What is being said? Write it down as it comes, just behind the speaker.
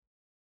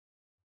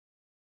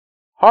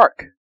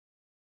Hark!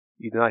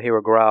 You do not hear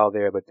a growl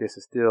there, but this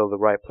is still the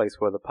right place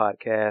for the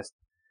podcast.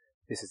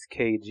 This is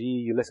KG.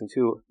 You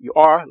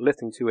are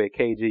listening to a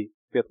KG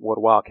Fifth Ward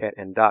Wildcat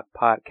and Doc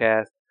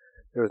podcast.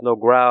 There is no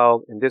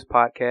growl in this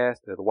podcast.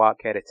 The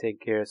Wildcat is taking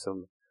care of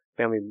some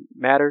family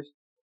matters,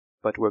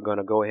 but we're going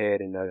to go ahead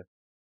and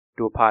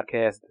do a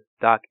podcast,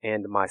 Doc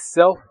and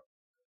myself.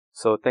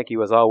 So thank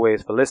you as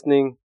always for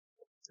listening.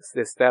 It's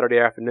this Saturday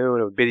afternoon,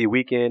 a busy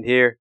weekend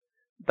here.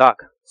 Doc,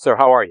 sir,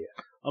 how are you?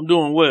 I'm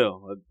doing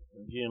well.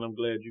 Again, I'm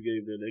glad you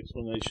gave that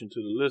explanation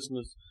to the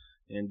listeners,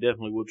 and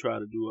definitely we'll try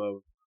to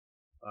do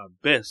our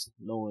best,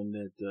 knowing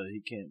that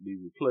he can't be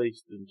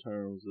replaced in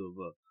terms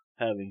of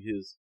having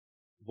his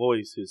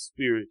voice, his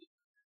spirit,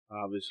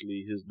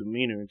 obviously his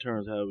demeanor in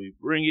terms of how we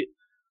bring it,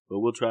 but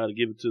we'll try to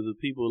give it to the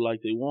people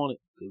like they want it,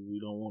 because we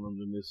don't want them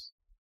to miss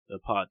the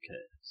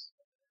podcast.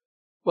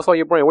 What's on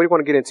your brain? What do you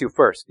want to get into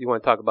first? You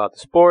want to talk about the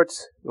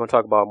sports? You want to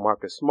talk about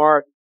Marcus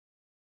Smart,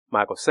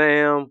 Michael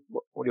Sam?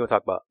 What do you want to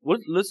talk about?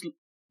 Let's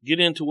get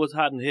into what's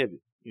hot and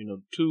heavy.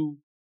 Two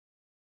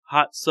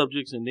hot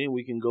subjects, and then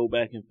we can go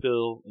back and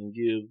fill and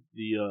give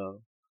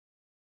the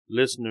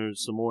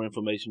listeners some more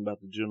information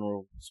about the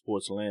general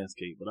sports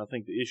landscape. But I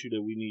think the issue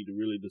that we need to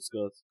really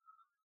discuss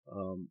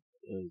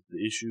is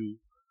the issue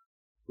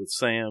with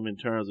Sam in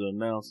terms of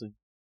announcing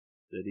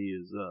that he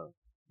is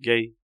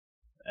gay,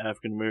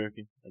 African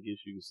American. I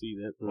guess you can see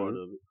that part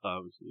of it,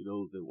 obviously,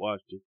 those that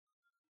watched it.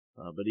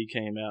 But he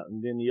came out.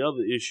 And then the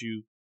other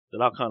issue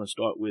that I'll kind of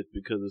start with,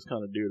 because it's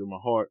kind of dear to my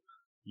heart.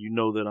 You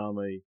know that I'm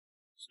a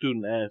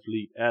student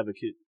athlete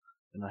advocate,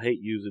 and I hate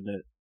using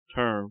that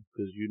term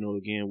because,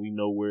 again, we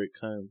know where it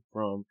comes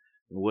from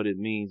and what it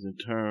means in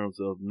terms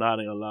of not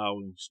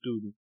allowing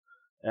student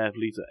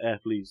athletes or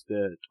athletes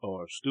that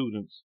are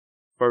students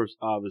first,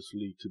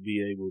 obviously, to be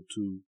able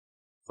to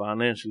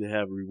financially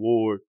have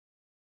reward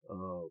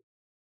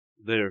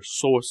their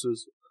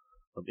sources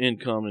of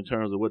income in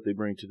terms of what they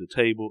bring to the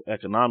table,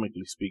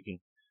 economically speaking,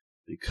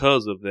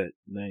 because of that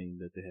name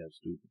that they have,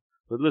 student.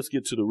 But let's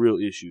get to the real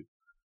issue.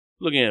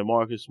 Looking at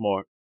Marcus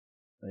Smart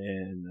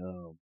and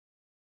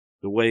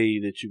the way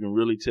that you can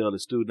really tell that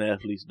student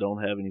athletes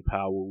don't have any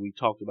power. We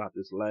talked about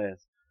this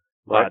last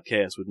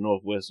podcast with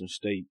Northwestern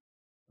State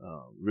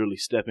really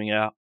stepping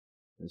out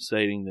and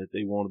stating that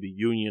they want to be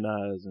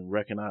unionized and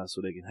recognized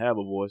so they can have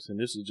a voice. And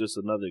this is just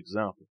another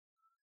example.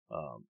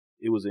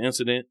 It was an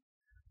incident,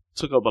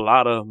 took up a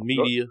lot of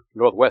media.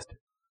 Northwestern.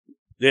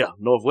 Yeah,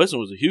 Northwestern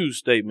was a huge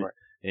statement,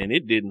 and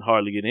it didn't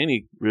hardly get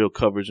any real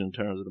coverage in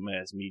terms of the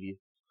mass media.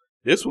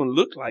 This one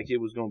looked like it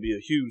was going to be a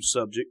huge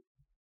subject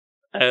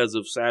as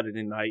of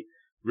Saturday night.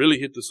 Really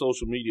hit the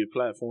social media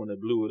platform that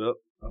blew it up.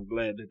 I'm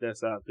glad that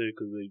that's out there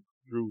because they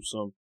drew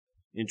some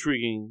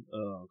intriguing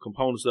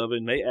components of it.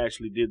 And they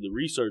actually did the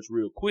research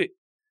real quick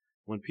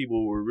when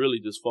people were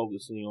really just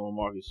focusing on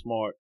Marcus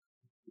Smart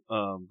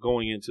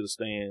going into the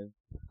stand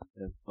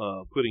and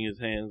putting his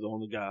hands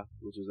on the guy,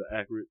 which is an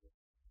accurate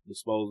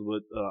disposal.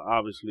 But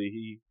obviously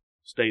he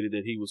stated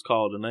that he was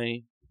called a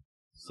name.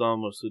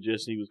 Some are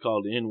suggesting he was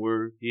called the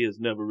N-word. He has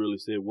never really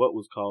said what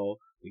was called.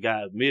 The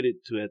guy admitted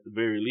to, at the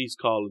very least,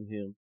 calling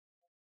him.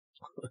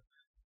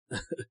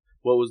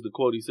 What was the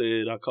quote he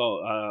said?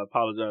 I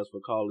apologize for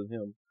calling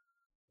him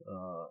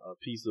a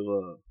piece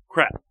of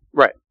crap.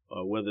 Right.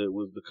 Whether it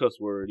was the cuss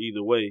word,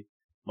 either way.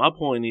 My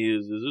point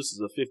is this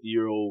is a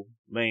 50-year-old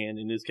man,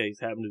 in this case,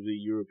 happened to be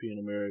European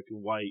American,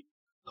 white,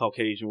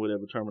 Caucasian,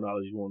 whatever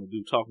terminology you want to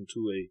do, talking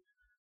to a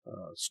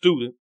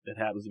student that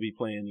happens to be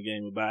playing the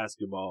game of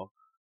basketball.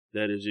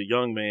 That is a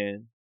young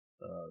man,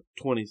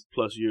 20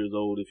 plus years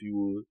old, if you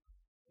would.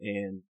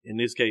 And in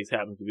this case,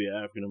 happens to be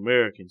an African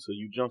American. So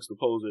you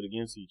juxtapose it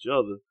against each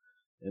other,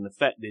 and the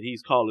fact that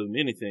he's calling him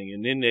anything.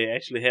 And then they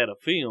actually had a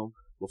film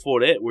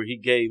before that where he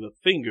gave a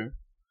finger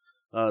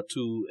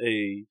to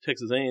a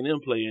Texas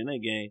A&M player in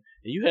that game.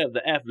 And you have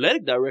the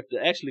athletic director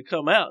actually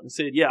come out and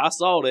said, yeah, I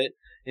saw that,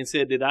 and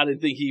said that I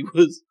didn't think he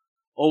was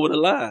over the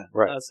line.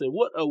 Right. I said,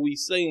 what are we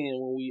saying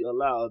when we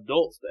allow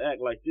adults to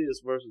act like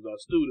this versus our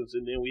students,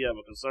 and then we have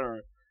a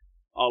concern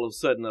all of a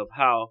sudden of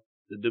how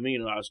the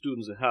demeanor of our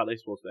students and how they're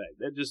supposed to act?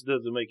 That just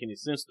doesn't make any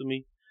sense to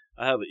me.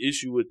 I have an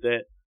issue with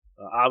that.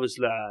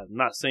 Obviously, I'm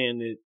not saying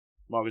that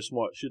Marcus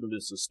Smart shouldn't have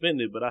been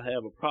suspended, but I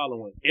have a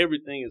problem when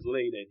everything is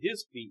laid at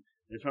his feet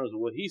in terms of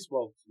what he's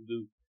supposed to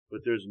do,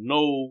 but there's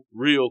no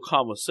real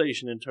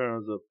conversation in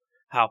terms of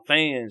how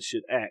fans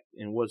should act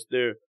and what's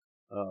their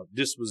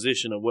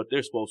disposition of what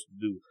they're supposed to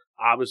do.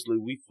 Obviously,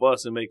 we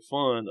fuss and make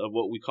fun of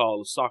what we call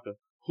the soccer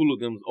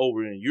hooligans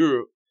over in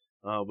Europe,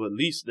 but at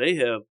least they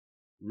have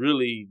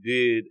really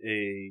did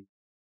a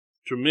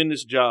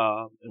tremendous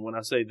job. And when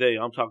I say they,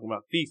 I'm talking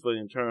about FIFA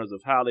in terms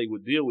of how they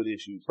would deal with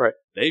issues. Right.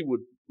 They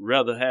would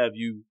rather have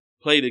you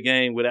play the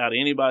game without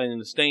anybody in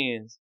the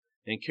stands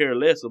and care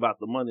less about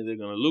the money they're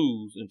going to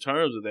lose in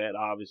terms of that,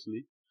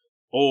 obviously,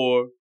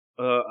 or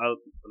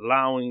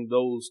allowing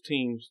those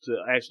teams to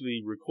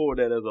actually record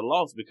that as a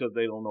loss because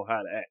they don't know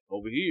how to act.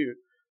 Over here,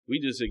 we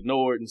just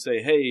ignore it and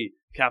say, hey,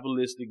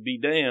 capitalistic be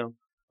damned,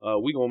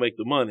 we're going to make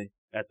the money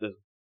at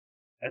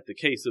the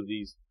case of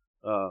these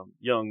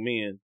young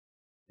men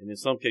and in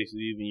some cases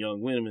even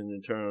young women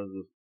in terms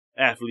of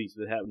athletes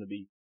that happen to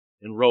be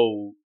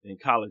enrolled in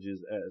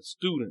colleges as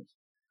students.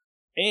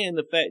 And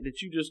the fact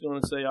that you're just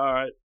going to say, all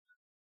right,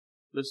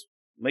 let's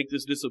make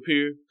this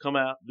disappear, come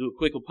out, do a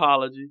quick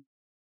apology,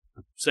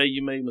 say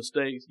you made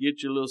mistakes,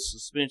 get your little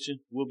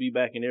suspension, we'll be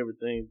back and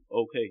everything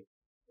okay,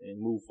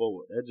 and move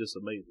forward. That's just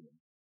amazing.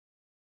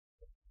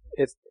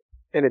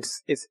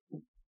 It's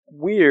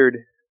weird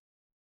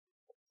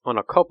on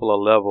a couple of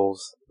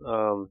levels.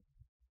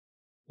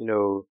 You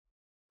know,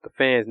 the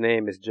fan's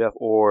name is Jeff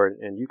Orr,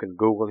 and you can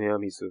Google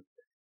him. He's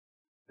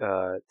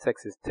a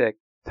Texas Tech,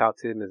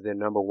 touts him as their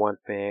number one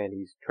fan.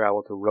 He's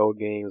traveled to road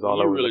games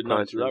all over the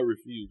country. Nice. I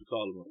refuse to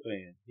call him a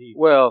fan.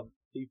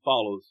 He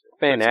follows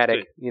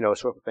fanatic,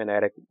 short for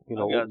fanatic,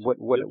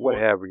 what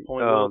have you.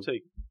 Point well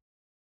taken.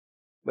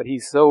 But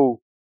he's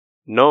so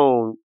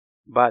known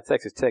by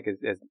Texas Tech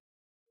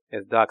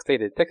as Doc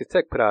stated. Texas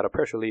Tech put out a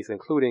press release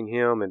including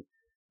him and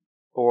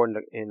Orr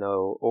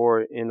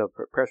in a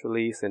press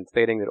release and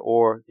stating that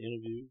Orr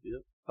interview,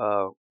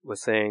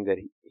 was saying that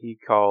he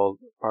called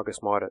Marcus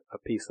Smart a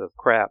piece of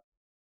crap.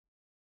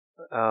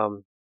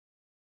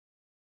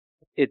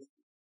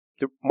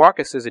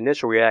 Marcus's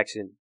initial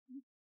reaction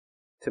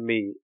to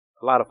me,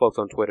 a lot of folks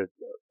on Twitter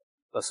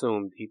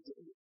assumed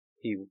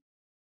he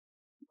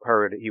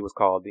heard he was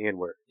called the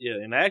N-word. Yeah,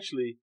 and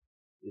actually,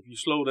 if you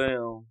slow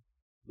down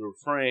the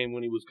refrain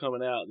when he was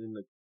coming out, then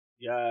the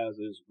guys,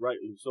 as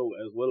rightly so,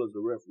 as well as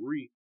the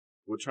referee,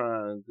 were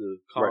trying to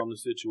calm the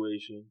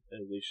situation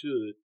as they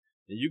should.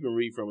 And you can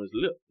read from his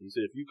lip. He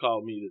said, if you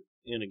call me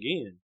in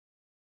again,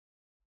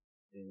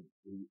 and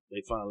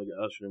they finally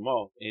got ushered him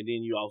off. And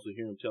then you also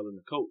hear him telling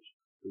the coach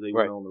that they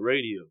went on the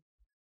radio.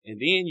 And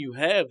then you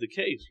have the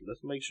case.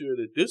 Let's make sure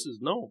that this is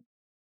known.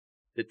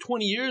 That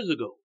 20 years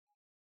ago,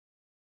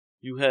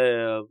 you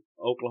have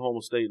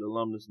Oklahoma State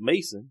alumnus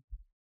Mason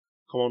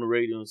come on the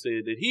radio and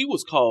said that he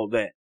was called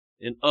that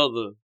in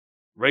other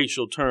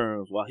racial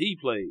terms while he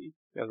played.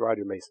 That's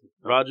Roger Mason.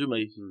 Roger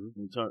Mason.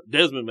 Mm-hmm.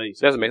 Desmond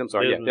Mason. Desmond Mason, I'm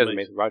sorry. Desmond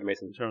Mason. Roger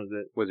Mason. In terms of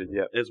that. Wizard,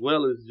 yeah. As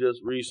well as just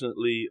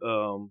recently,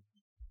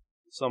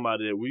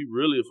 somebody that we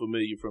really are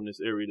familiar from this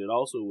area that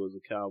also was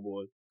a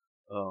Cowboy.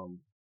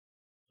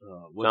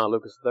 John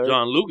Lucas III.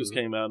 John Lucas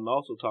came out and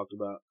also talked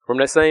about. From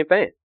that same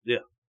fan.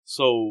 Yeah.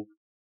 So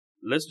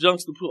let's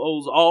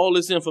juxtapose all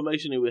this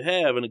information that we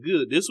have and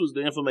this was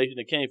the information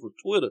that came from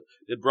Twitter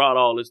that brought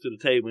all this to the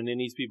table, and then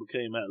these people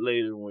came out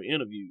later and were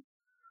interviewed.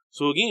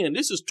 So again,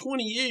 this is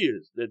 20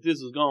 years that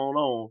this has gone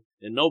on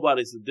and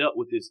nobody's dealt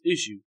with this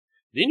issue.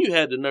 Then you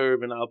had the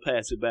nerve, and I'll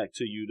pass it back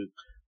to you to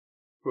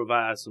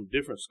provide some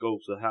different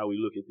scopes of how we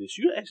look at this.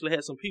 You actually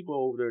had some people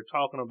over there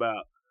talking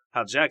about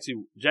how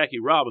Jackie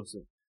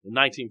Robinson in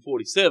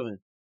 1947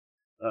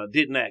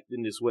 didn't act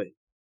in this way.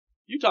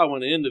 You're talking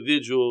about an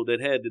individual that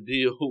had to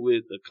deal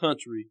with a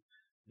country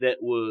that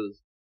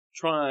was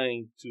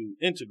trying to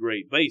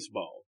integrate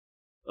baseball,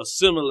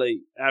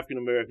 assimilate African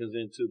Americans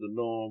into the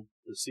norm,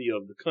 the sea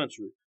of the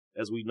country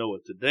as we know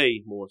it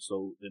today, more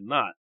so than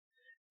not.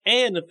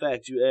 And the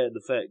fact you add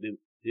the fact that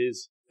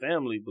his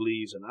family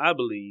believes, and I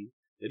believe,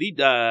 that he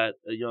died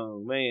a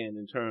young man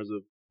in terms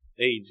of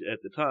age at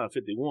the time,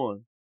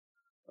 51,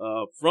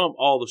 from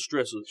all the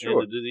stresses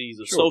and the disease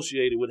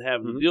associated with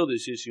having to deal with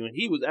this issue. And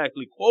he was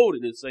actually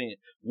quoted as saying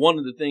one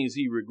of the things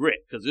he regret,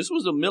 because this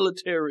was a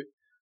military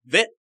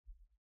vet.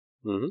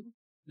 Mm-hmm.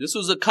 This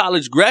was a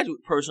college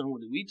graduate person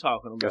that we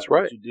talking about. That's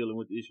right. You're dealing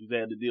with issues. They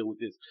had to deal with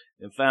this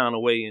and found a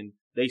way, and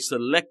they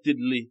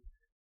selectively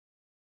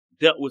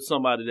dealt with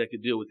somebody that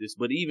could deal with this.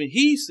 But even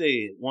he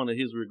said one of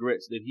his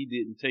regrets that he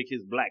didn't take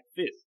his black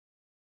fist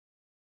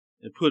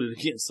and put it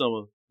against some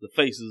of the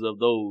faces of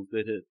those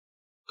that had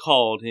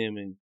called him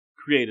and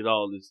created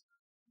all this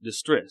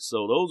distress.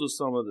 So those are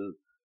some of the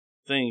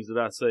things that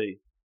I say,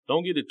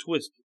 don't get it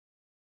twisted.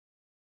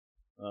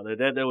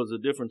 That was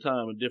a different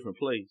time, a different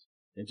place.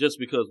 And just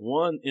because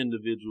one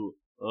individual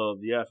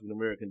of the African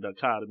American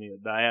dichotomy or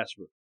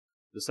diaspora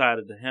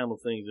decided to handle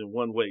things in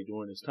one way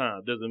during this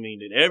time doesn't mean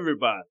that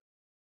everybody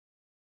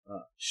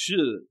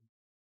should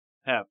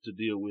have to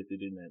deal with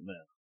it in that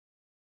manner.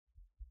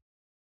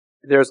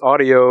 There's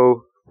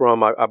audio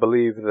from, I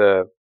believe,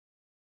 the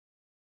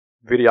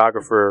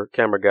videographer,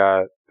 camera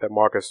guy that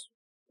Marcus,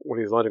 when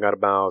he was lunging out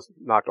of bounds,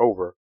 knocked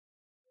over.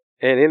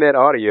 And in that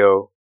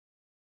audio,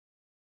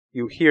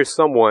 you hear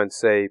someone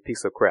say,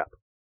 piece of crap.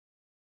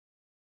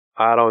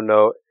 I don't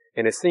know.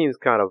 And it seems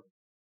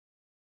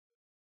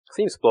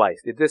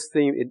spliced.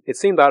 It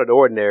seemed out of the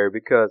ordinary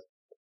because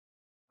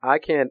I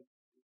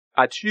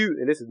choose,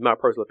 and this is my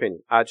personal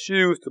opinion, I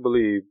choose to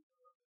believe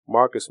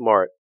Marcus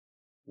Smart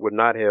would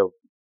not have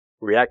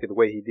reacted the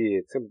way he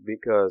did simply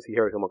because he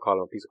heard someone call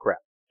him a piece of crap.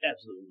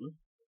 Absolutely.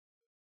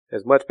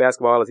 As much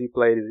basketball as he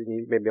played,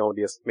 he may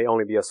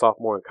only be a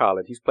sophomore in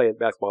college. He's played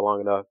basketball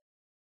long enough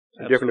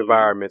in different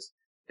environments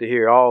to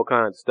hear all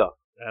kinds of stuff.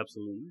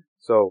 Absolutely.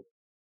 So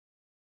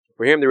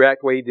for him to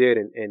react the way he did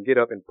and get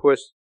up and push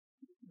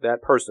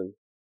that person,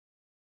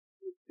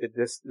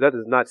 that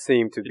does not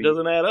seem to be. It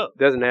doesn't add up.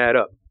 Doesn't add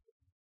up.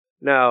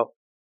 Now,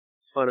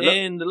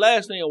 And the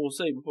last thing I will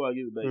say before I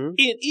give it back, Mm-hmm.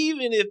 and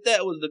even if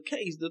that was the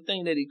case, the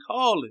thing that he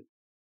called it,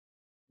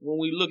 when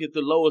we look at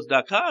the lowest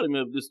dichotomy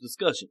of this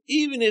discussion,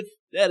 even if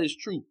that is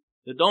true,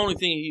 that the only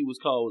thing he was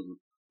called was a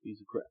piece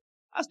of crap,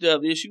 I still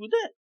have an issue with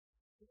that.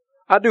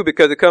 I do,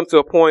 because it comes to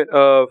a point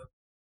of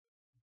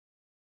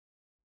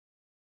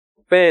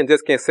fans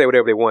just can't say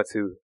whatever they want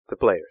to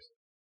players.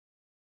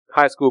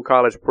 High school,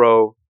 college,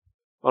 pro.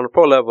 On the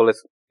pro level,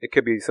 it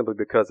could be simply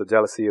because of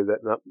jealousy of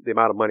the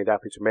amount of money the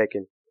athletes are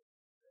making.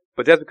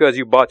 But just because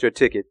you bought your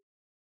ticket,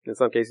 in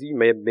some cases you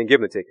may have been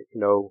given a ticket,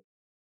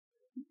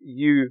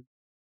 you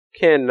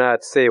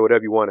cannot say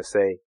whatever you want to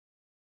say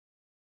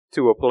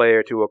to a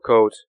player, to a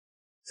coach,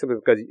 simply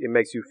because it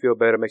makes you feel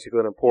better, makes you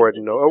feel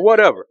important, or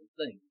whatever.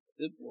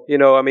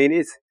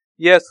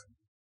 Yes,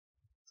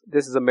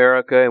 this is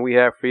America and we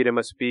have freedom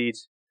of speech,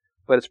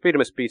 but it's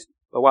freedom of speech.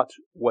 But watch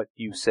what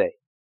you say.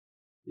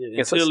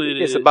 Yeah,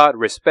 it's about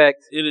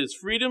respect. It is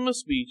freedom of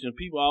speech, and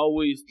people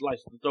always like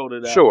to throw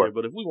that out Sure. there.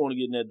 But if we want to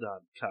get in that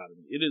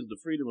dichotomy, it is the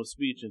freedom of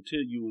speech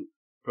until you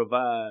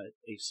provide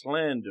a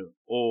slander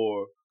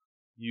or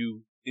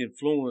you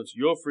influence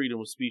your freedom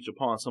of speech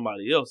upon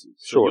somebody else's.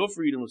 Sure. So your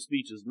freedom of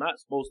speech is not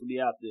supposed to be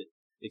out the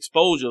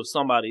exposure of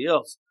somebody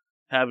else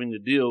having to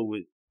deal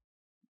with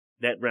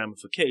that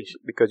ramification.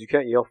 Because you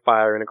can't yell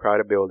fire in a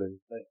crowded building.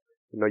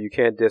 Right. You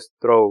can't just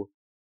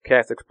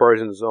cast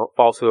aspersions on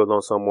falsehoods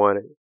on someone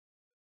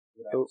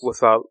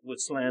with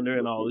slander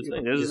and all these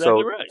things. That's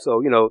exactly right.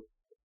 So,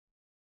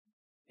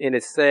 and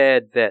it's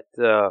sad that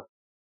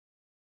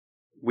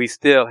we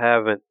still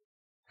haven't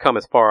come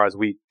as far as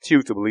we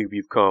choose to believe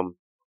we've come,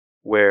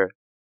 where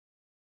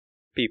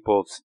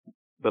people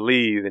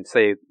believe and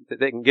say that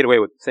they can get away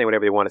with saying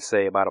whatever they want to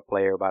say about a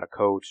player, about a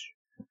coach,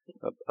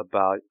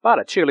 about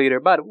a cheerleader,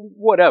 about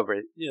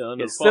whatever. Yeah,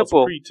 under false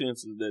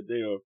pretenses that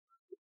they are,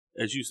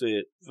 as you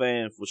said,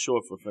 fan for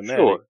short for fanatic.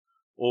 Sure.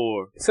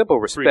 Or simple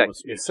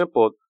respect. It's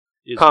simple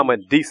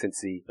common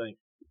decency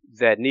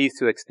that needs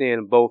to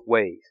extend both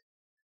ways.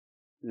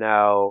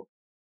 Now,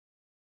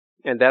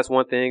 and that's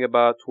one thing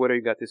about Twitter.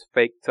 You got this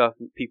fake tough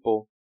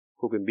people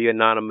who can be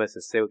anonymous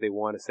and say what they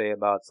want to say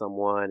about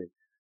someone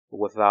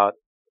without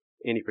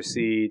any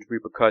perceived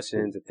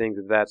repercussions and things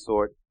of that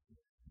sort.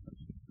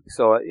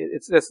 So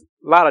it's just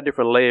a lot of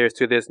different layers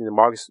to this. And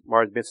Marcus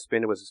been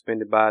suspended, was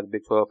suspended by the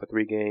Big 12 for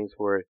 3 games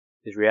for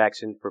his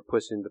reaction for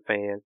pushing the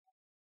fan.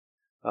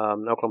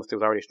 Oklahoma State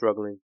was already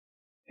struggling.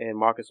 And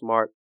Marcus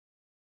Smart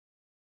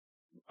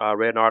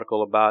read an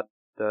article about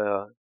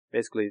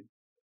basically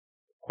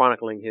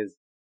chronicling his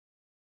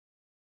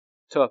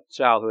tough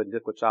childhood,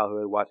 difficult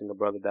childhood, watching a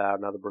brother die,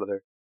 another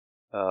brother,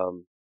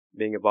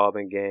 being involved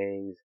in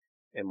gangs.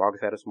 And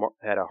Marcus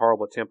had a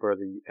horrible temper as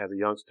a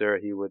youngster.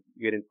 He would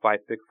get in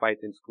big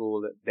fights in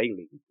school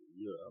daily.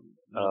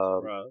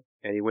 Yeah,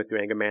 and he went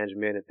through anger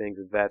management and things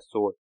of that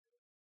sort.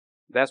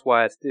 That's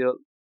why it still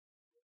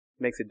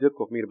makes it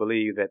difficult for me to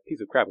believe that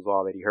piece of crap is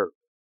all that he hurt.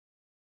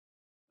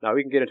 Now,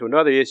 we can get into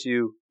another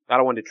issue. I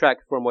don't want to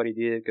detract from what he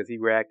did because he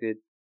reacted,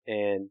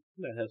 and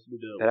that has to be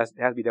dealt with.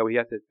 That has to be dealt with. He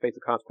has to face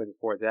the consequences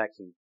for his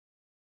actions.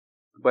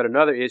 But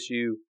another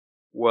issue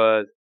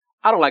was,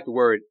 I don't like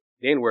the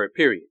N-word,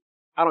 period.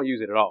 I don't use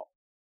it at all.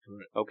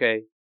 Correct.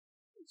 Okay?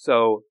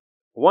 So,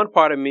 one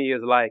part of me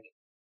is like,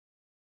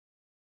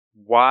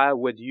 why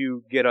would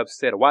you get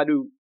upset? Why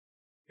do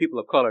people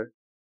of color,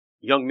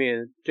 young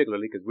men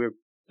particularly, because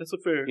that's a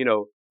fair,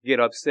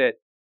 get upset?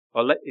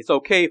 It's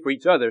okay for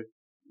each other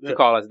to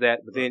call us that,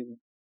 but then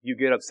you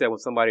get upset when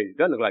somebody who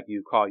doesn't look like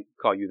you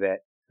call you that.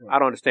 Right. I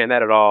don't understand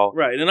that at all.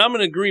 Right, and I'm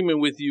in agreement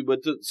with you, but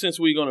since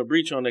we're going to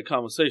breach on that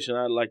conversation,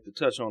 I'd like to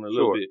touch on it a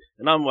little bit.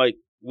 And I'm like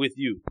with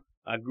you.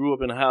 I grew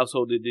up in a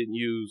household that didn't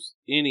use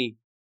any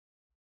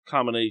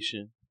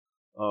combination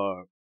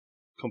or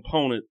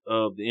component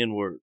of the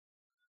N-word,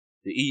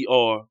 the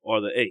ER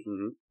or the A.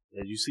 Mm-hmm.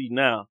 As you see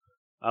now,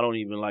 I don't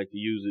even like to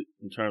use it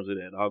in terms of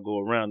that. I'll go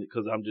around it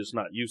because I'm just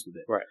not used to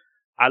that. Right.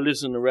 I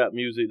listen to rap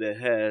music that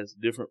has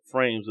different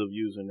frames of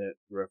using that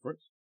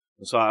reference.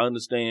 And so I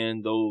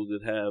understand those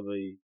that have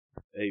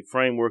a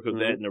framework of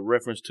that and a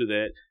reference to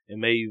that and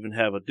may even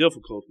have a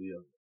difficulty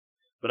of it.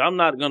 But I'm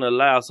not going to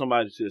allow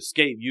somebody to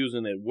escape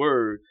using that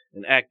word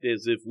and act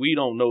as if we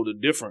don't know the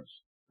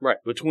difference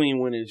between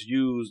when it's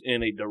used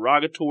in a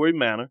derogatory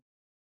manner,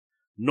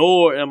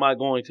 nor am I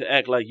going to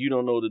act like you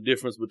don't know the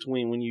difference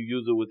between when you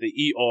use it with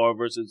the ER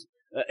versus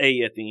an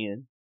A at the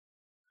end.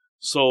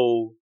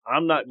 So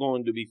I'm not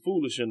going to be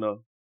foolish enough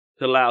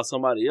to allow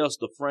somebody else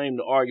to frame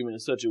the argument in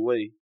such a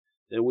way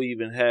that we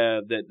even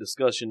have that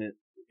discussion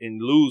in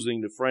losing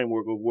the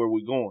framework of where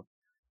we're going.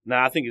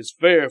 Now, I think it's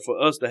fair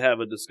for us to have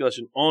a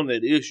discussion on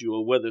that issue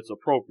of whether it's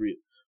appropriate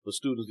for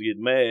students to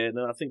get mad.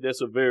 And I think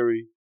that's a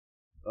very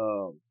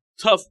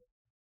tough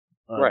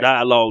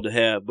dialogue to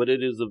have, but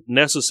it is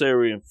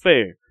necessary and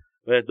fair.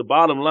 But at the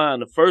bottom line,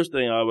 the first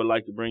thing I would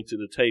like to bring to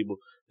the table,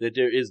 that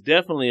there is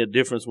definitely a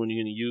difference when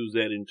you're going to use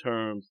that in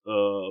terms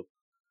of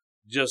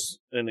just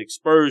an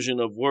expression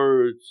of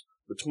words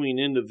between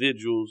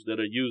individuals that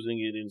are using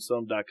it in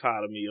some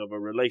dichotomy of a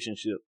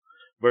relationship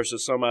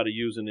versus somebody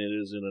using it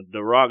as in a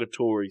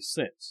derogatory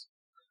sense.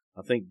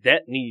 I think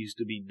that needs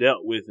to be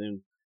dealt with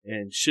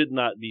and should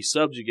not be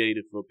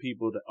subjugated for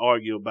people to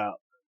argue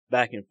about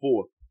back and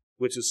forth,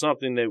 which is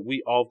something that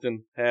we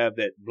often have,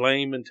 that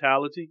blame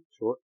mentality.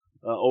 Sure.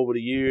 Over the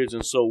years.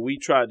 And so we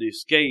try to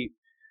escape.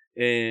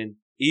 And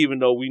even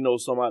though we know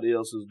somebody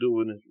else is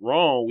doing it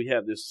wrong, we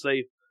have this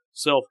safe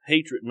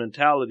self-hatred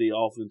mentality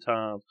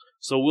oftentimes.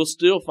 So we'll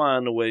still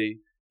find a way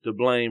to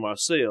blame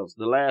ourselves.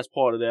 The last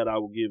part of that I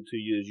will give to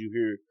you is, you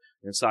hear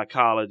in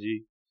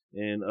psychology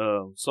and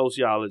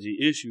sociology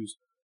issues,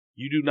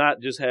 you do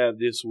not just have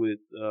this with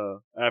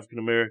African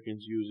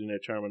Americans using their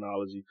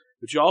terminology,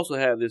 but you also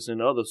have this in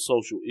other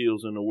social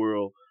ills in the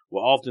world,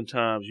 where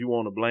oftentimes you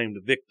want to blame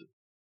the victim.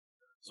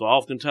 So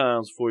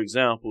oftentimes, for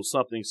example,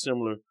 something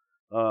similar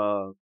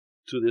to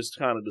this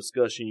kind of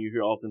discussion you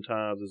hear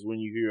oftentimes is when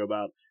you hear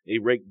about a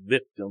rape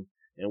victim,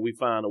 and we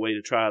find a way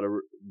to try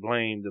to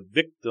blame the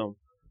victim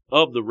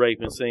of the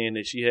rape and saying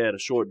that she had a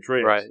short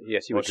dress. Right.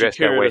 Yes, she was dressed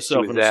that way.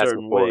 Herself in a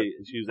certain way.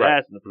 She was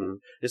asking for it. Mm-hmm.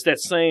 It's that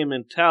same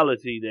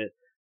mentality that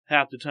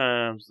half the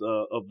times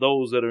of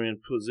those that are in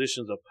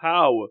positions of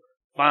power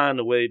find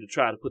a way to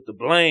try to put the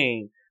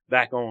blame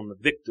back on the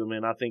victim.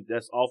 And I think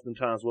that's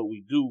oftentimes what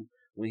we do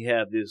when we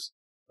have this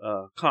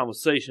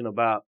conversation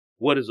about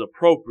what is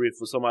appropriate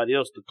for somebody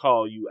else to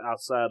call you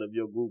outside of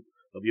your group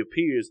of your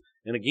peers.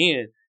 And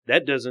again,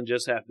 that doesn't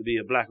just have to be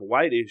a black and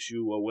white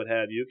issue or what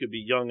have you. It could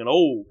be young and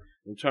old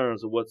in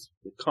terms of what's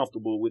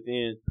comfortable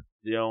within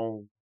their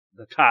own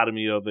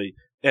dichotomy of a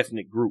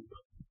ethnic group.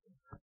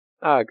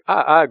 I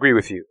agree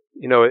with you.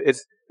 You know,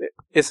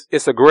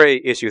 it's a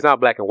gray issue. It's not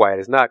black and white.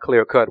 It's not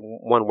clear cut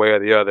one way or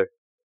the other.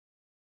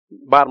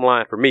 Bottom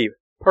line for me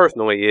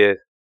personally is,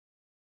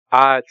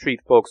 I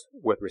treat folks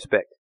with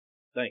respect.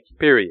 Thank you.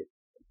 Period.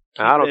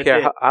 I don't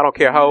care. I don't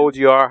care how old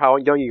you are, how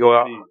young you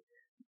are.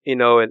 You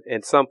know,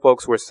 and some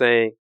folks were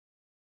saying,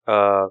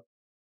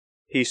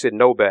 he should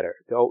know better.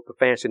 The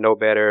fan should know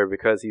better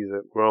because he's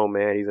a grown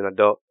man. He's an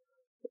adult.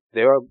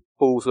 There are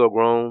fools who are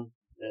grown.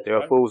 There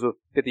are fools who are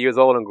 50 years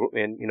old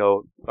and you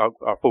know,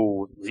 are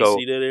fools. We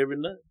see that every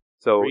night.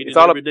 So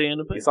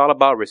it's all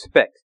about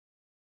respect.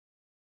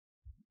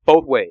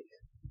 Both ways.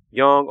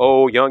 Young,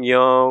 old,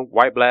 young,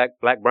 white, black,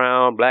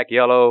 brown, black,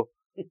 yellow,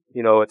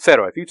 you know,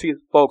 etc. If you treat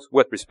folks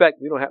with respect,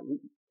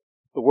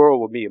 the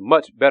world would be a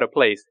much better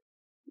place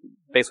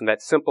based on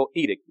that simple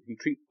edict. If you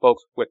treat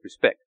folks with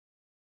respect.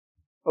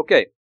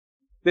 Okay.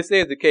 This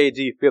is the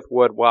KG Fifth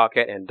Ward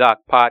Wildcat and Doc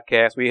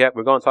podcast. We're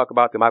going to talk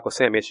about the Michael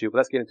Sam issue, but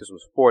let's get into some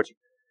sports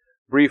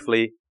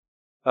briefly.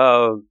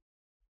 One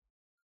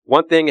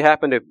thing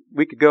happened a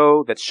week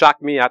ago that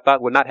shocked me. I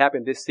thought would not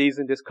happen this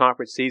season, this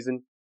conference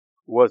season,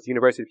 was the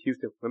University of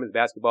Houston women's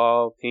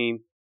basketball team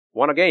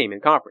won a game in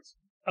conference.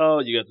 Oh,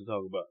 you got to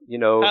talk about it. You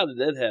know, how did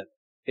that happen?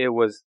 It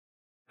was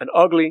it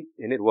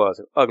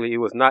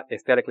was not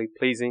aesthetically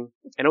pleasing.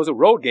 And it was a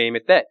road game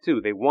at that,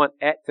 too. They won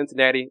at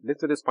Cincinnati.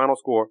 Listen to this final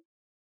score.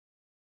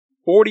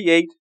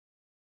 48-39.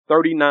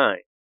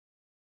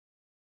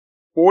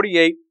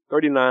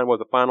 48-39 was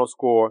the final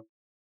score.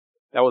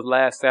 That was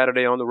last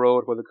Saturday on the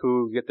road for the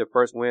Cougs get their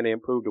first win. They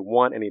improved to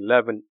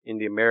 1-11 in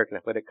the American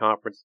Athletic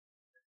Conference.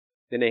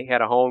 Then they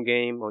had a home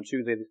game on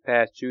Tuesday, this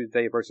past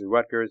Tuesday, versus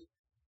Rutgers,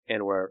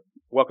 and were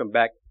welcomed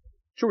back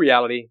to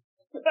reality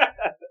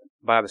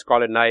by the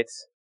Scarlet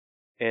Knights.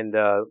 And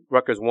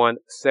Rutgers won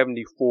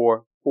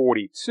 74-42.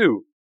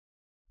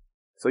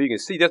 So you can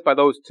see just by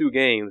those two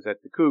games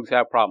that the Cougs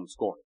have problems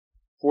scoring.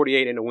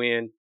 48 in the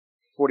win,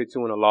 42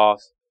 in the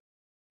loss.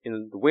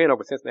 In the win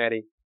over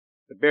Cincinnati,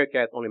 the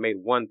Bearcats only made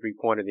one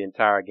three-pointer the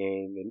entire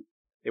game, and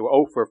they were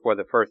 0 for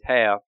the first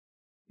half.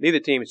 Neither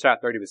team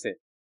shot 30%.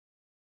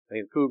 I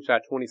think the Cougs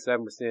shot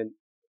 27%,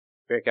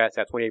 Bearcats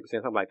shot 28%,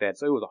 something like that.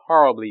 So it was a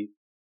horribly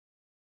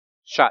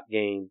shot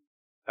game.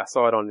 I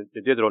saw it on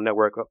the digital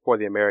network for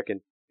the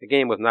American. The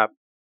game was not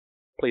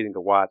pleasing to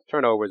watch.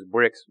 Turnovers,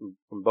 bricks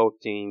from both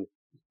teams.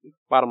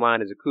 Bottom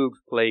line is the Cougs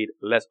played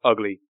less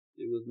ugly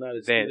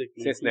than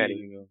Cincinnati.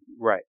 Pleasing.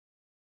 Right.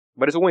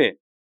 But it's a win.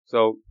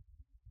 So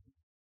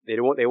they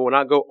will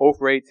not go 0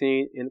 for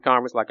 18 in the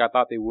conference like I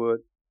thought they would.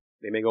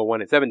 They may go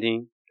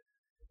 1-17.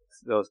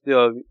 So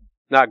still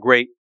not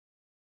great.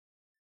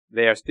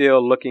 They are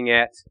still looking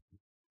at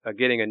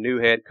getting a new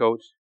head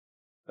coach.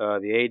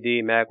 The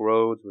AD, Mac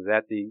Rhodes, was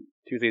at the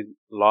Tuesday's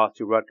loss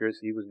to Rutgers.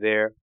 He was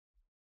there.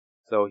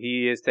 So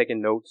he is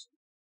taking notes.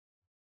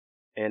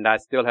 And I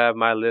still have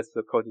my list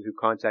of coaches who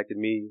contacted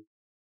me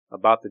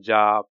about the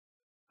job.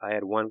 I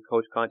had one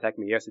coach contact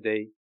me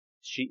yesterday.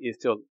 She is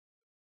still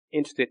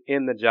interested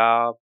in the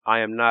job. I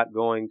am not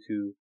going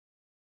to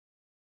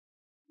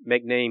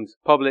make names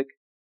public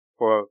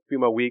for a few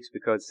more weeks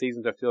because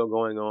seasons are still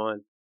going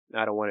on.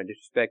 I don't want to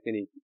disrespect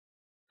any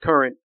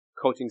current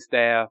coaching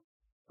staff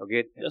or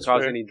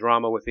cause any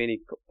drama with any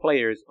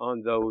players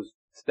on those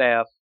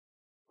staffs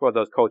for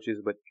those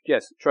coaches. But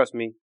yes, trust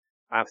me,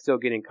 I'm still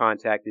getting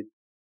contacted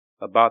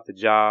about the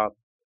job.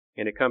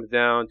 And it comes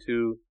down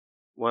to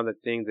one of the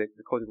things that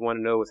the coaches want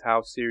to know is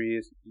how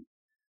serious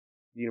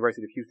the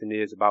University of Houston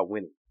is about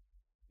winning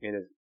and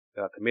is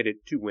committed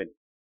to winning.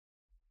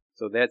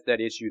 So that's that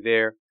issue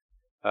there.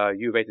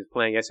 U of H is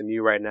playing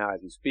SMU right now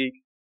as we speak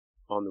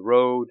on the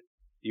road.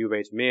 U of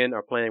H men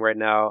are playing right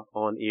now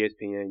on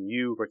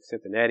ESPNU versus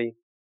Cincinnati,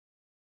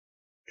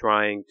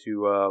 trying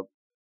to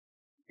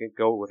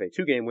go with a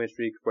 2-game win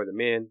streak for the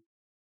men.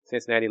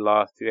 Cincinnati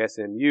lost to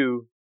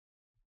SMU,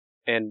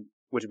 and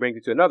which brings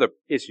me to another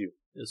issue.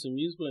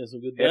 SMU's playing some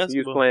good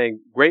basketball. SMU's playing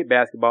great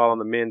basketball on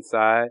the men's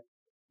side.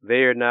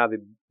 They are now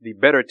the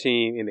better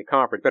team in the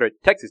conference, better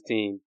Texas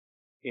team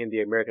in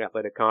the American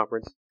Athletic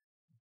Conference.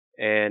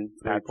 And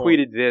I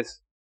tweeted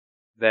this,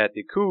 that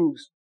the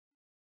Cougs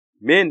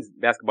men's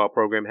basketball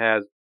program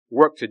has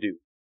work to do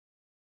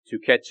to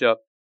catch up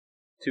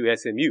to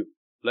SMU,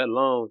 let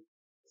alone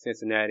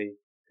Cincinnati,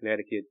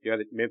 Connecticut, the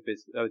other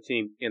Memphis, the other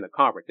teams in the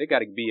conference. They got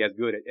to be as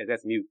good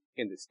as SMU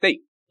in the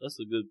state.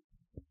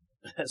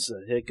 That's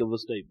a heck of a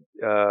statement.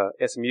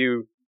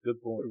 SMU,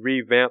 good point.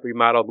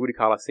 Remodeled Moody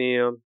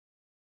Coliseum.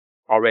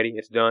 Already,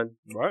 it's done.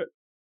 Right.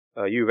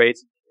 U of H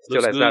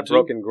still has not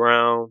broken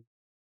ground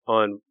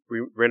on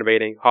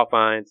renovating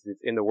Hawthines. It's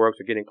in the works.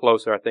 We're getting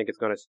closer. I think it's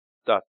going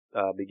to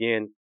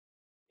begin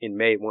in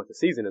May once the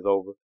season is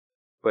over.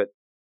 But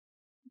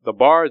the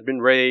bar has been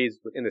raised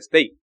in the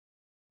state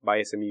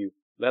by SMU,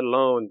 let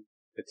alone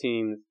the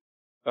teams,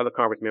 other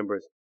conference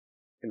members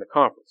in the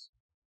conference.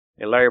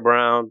 And Larry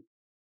Brown,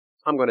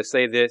 I'm going to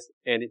say this,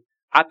 and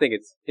I think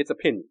it's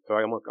opinion, so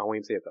I won't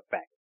even say it's a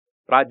fact.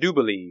 But I do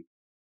believe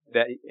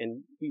that,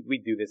 and we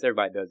do this,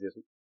 everybody does this,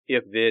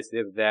 if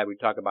that, we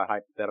talk about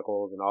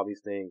hypotheticals and all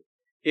these things.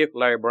 If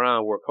Larry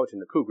Brown were coaching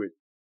the Cougars,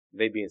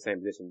 they'd be in the same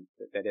position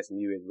that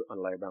SMU is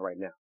under Larry Brown right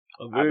now.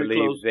 I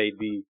believe they'd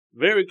be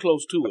very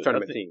close to a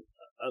tournament team.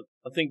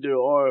 I think there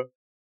are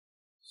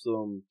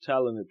some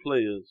talented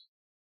players,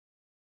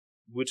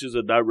 which is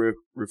a direct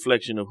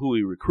reflection of who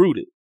he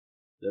recruited,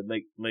 that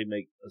may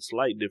make a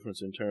slight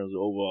difference in terms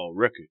of overall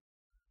record.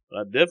 But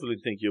I definitely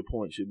think your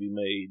point should be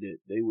made that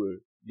they would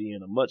be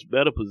in a much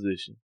better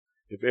position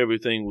if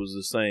everything was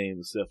the same,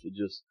 except for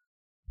just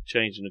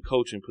changing the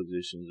coaching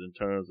positions in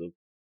terms of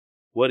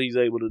what he's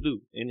able to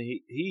do. And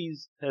he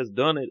has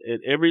done it at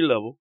every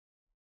level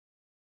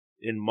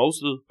in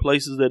most of the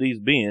places that he's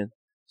been.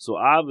 So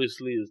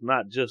obviously it's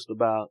not just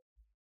about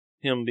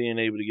him being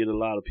able to get a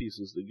lot of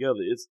pieces together.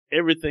 It's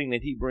everything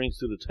that he brings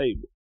to the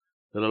table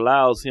that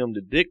allows him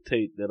to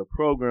dictate that a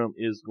program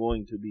is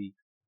going to be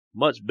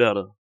much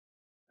better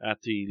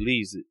after he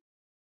leaves it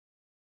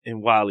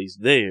and while he's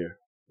there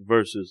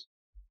versus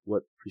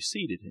what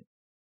preceded him.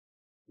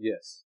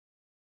 Yes.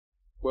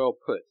 Well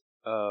put.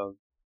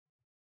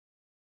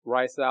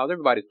 Rice Owls,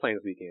 everybody's playing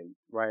this weekend.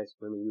 Rice,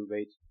 women, U of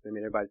H,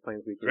 everybody's playing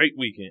this weekend. Great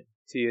weekend.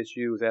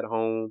 TSU is at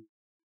home.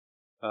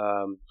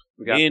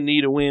 Men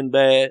need a win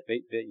bad.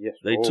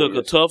 They took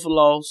a tough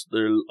loss. They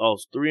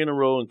lost 3 in a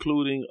row,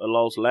 including a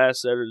loss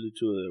last Saturday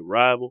to a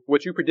rival.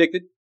 What you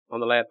predicted on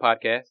the last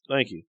podcast.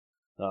 Thank you.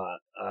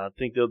 I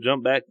think they'll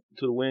jump back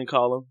to the win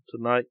column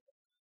tonight,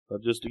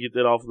 just to get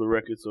that off of the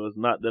record. So it's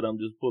not that I'm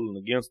just pulling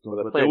against them.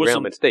 Well, they're playing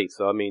Grambling State,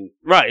 so I mean,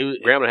 right?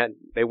 Grambling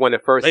they won their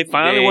first. They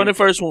finally game. won their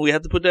first one. We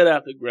have to put that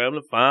out there.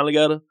 Grambling finally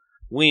got a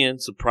win.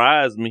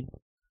 Surprised me.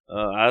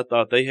 I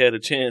thought they had a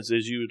chance,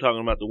 as you were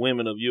talking about the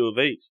women of U of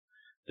H,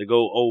 to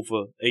go 0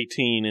 for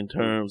 18 in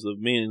terms of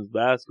men's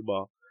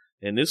basketball.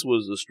 And this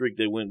was a streak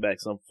that went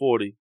back some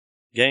 40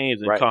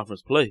 games in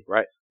conference play.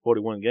 Right.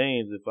 41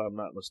 games, if I'm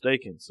not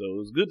mistaken. So it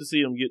was good to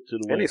see them get to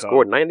the win. And they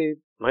scored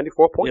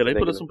 94 points. Yeah, they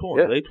put up some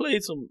points. Yeah. They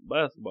played some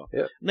basketball.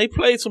 Yeah. And they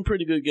played some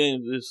pretty good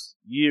games this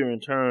year in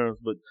terms,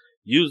 but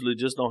usually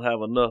just don't have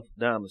enough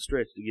down the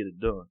stretch to get it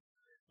done.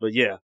 But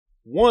yeah,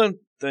 one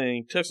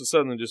thing, Texas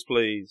Southern just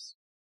plays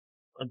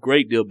a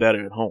great deal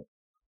better at home.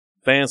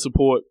 Fan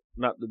support,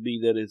 not to be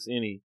that it's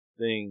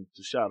anything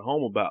to shout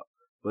home about,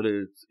 but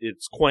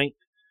it's quaint.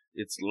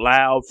 It's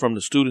loud from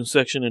the student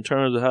section in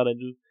terms of how they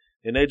do.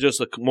 And they're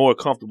just more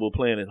comfortable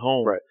playing at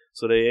home. Right.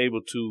 So they're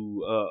able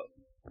to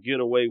get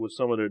away with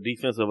some of their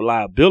defensive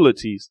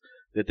liabilities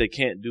that they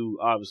can't do,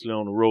 obviously,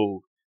 on the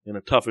road in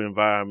a tougher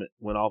environment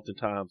when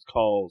oftentimes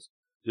calls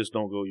just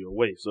don't go your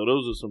way. So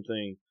those are some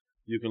things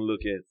you can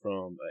look at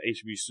from a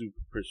HBCU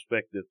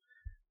perspective.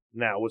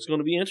 Now, what's going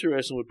to be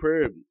interesting with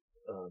Prairie View,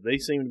 they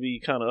seem to be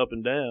kind of up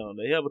and down.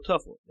 They have a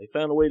tough one. They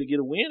found a way to get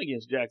a win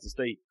against Jackson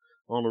State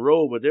on the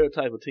road, but they're a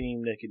type of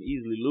team that can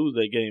easily lose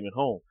their game at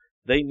home.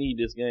 They need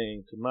this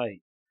game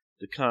tonight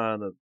to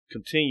kind of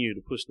continue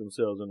to push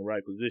themselves in the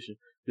right position,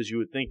 because you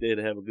would think they'd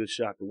have a good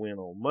shot to win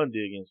on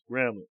Monday against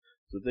Grambling.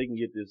 So if they can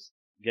get this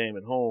game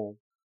at home,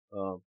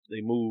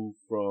 they move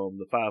from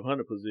the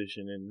 500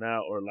 position and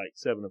now are like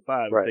 7-5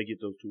 if they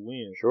get those 2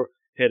 wins. Sure.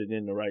 Headed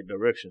in the right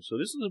direction. So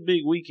this is a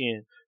big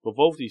weekend for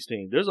both these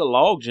teams. There's a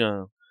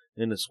logjam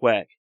in the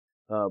SWAC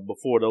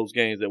before those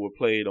games that were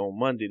played on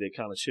Monday. They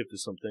kind of shifted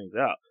some things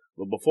out.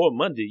 But before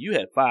Monday, you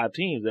had 5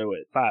 teams that were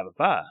at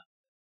 5-5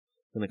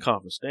 in the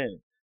conference standing.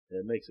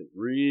 That makes it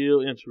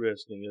real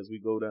interesting as we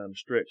go down the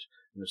stretch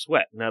in the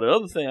SWAC. Now, the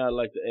other thing I'd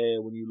like to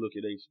add when you look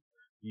at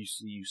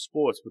HBCU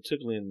sports,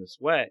 particularly in the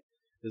SWAC,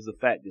 is the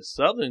fact that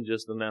Southern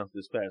just announced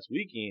this past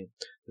weekend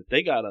that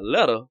they got a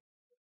letter,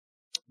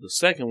 the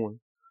second one,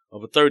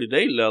 of a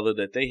 30-day letter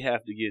that they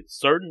have to get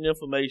certain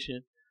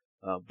information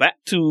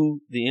back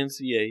to the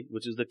NCAA,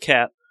 which is the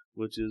CAP,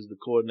 which is the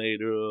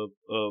coordinator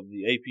of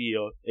the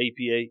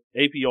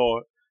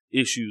APR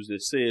issues,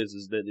 that says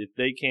is that if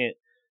they can't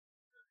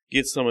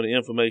get some of the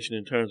information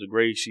in terms of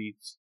grade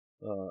sheets,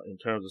 in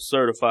terms of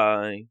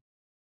certifying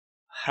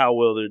how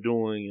well they're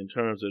doing in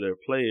terms of their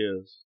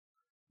players,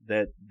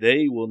 that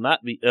they will not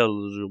be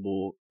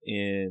eligible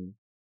in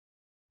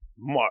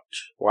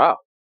March. Wow.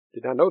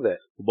 Did not know that.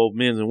 For both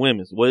men's and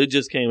women's. Well, it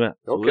just came out.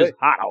 So Okay. it's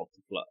hot off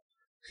the fly.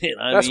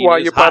 That's why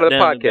you're part of the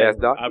podcast,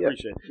 Doc. I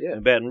appreciate it. Yeah.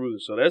 In Baton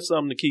Rouge. So that's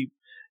something to keep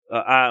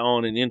an eye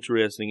on and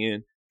interesting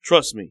in.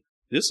 Trust me,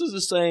 this is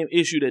the same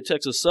issue that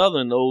Texas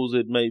Southern, those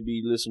that may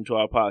be listening to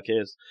our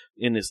podcast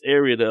in this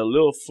area that are a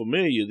little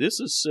familiar. This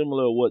is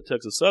similar to what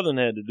Texas Southern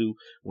had to do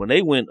when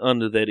they went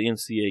under that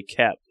NCAA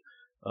cap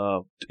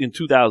in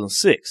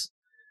 2006.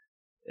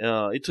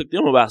 It took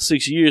them about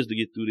 6 years to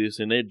get through this,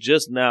 and they're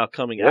just now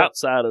coming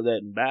outside of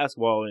that in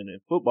basketball, and in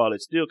football, they're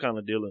still kind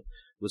of dealing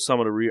with some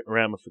of the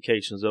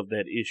ramifications of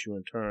that issue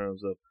in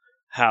terms of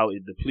how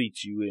it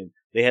depletes you. And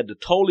they had to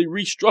totally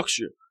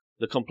restructure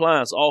the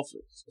compliance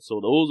office.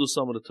 So those are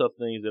some of the tough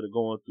things that are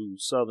going through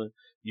Southern.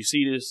 You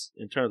see this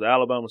in terms of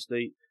Alabama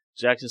State.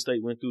 Jackson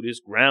State went through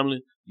this.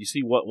 Grambling, you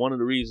see what one of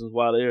the reasons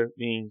why they're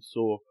being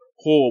so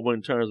horrible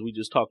in terms, we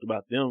just talked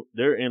about them,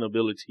 their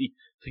inability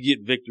to get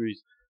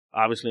victories,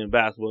 obviously in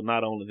basketball,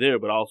 not only there,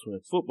 but also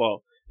in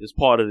football, is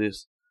part of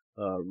this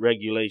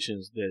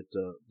regulations that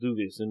do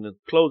this. And to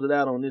close it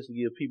out on this, to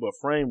give people a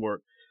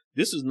framework,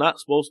 this is not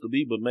supposed to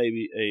be but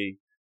maybe a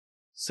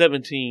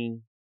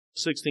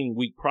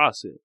 16-week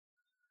process.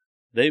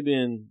 They've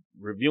been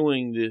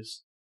reviewing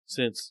this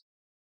since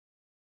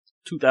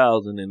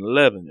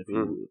 2011, if you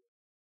would.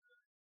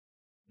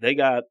 They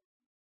got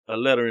a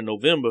letter in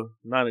November,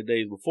 90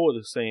 days before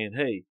this, saying,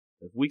 hey,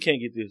 if we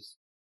can't get this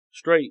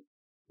straight,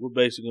 we're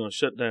basically going to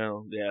shut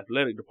down the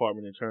athletic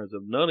department in terms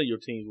of none of your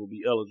teams will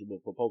be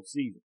eligible for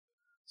postseason.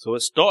 So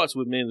it starts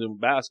with men's and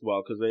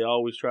basketball because they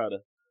always try to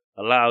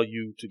allow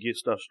you to get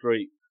stuff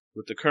straight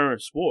with the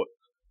current sport.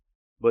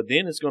 But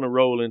then it's going to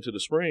roll into the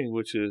spring,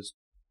 which is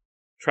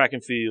track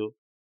and field,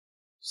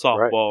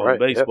 softball, and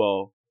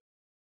baseball.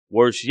 Yep.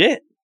 Worse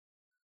yet,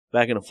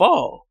 back in the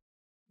fall,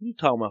 you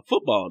talking about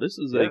football. This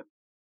is a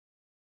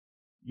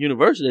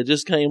university that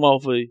just came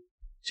off a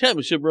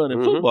championship run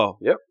in football.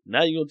 Yep.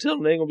 Now you're going to tell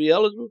them they ain't going to be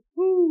eligible?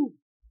 Woo.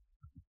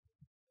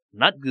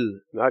 Not good.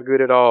 Not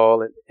good at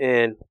all.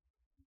 And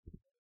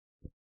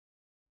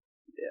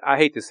I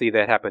hate to see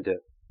that happen to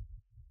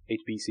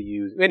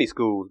HBCUs, many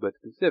schools, but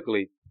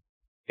specifically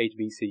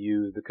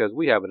HBCUs, because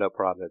we have enough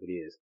problems as it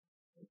is.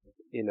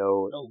 You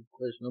know, no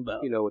question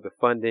about it. You know, with the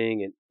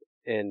funding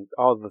and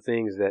all of the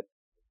things that,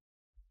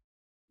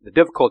 the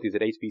difficulties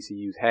that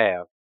HBCUs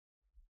have,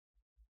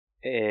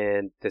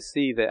 and to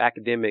see the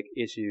academic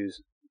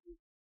issues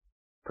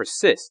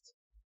persist,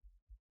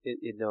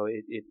 it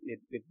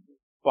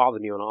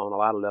bothers me on a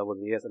lot of levels.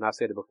 And yes, and I've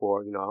said it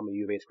before, you know, I'm a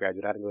U of H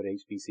graduate. I didn't go to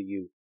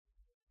HBCU,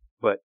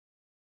 but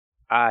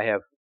I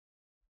have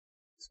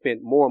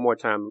spent more and more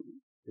time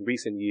in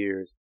recent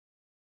years,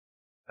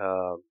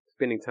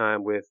 spending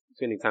time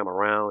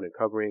around and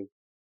covering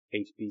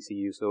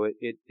HBCU. So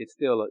it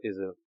still is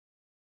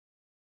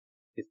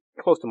it's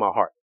close to my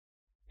heart.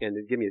 And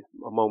to give me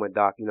a moment,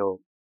 Doc, you know,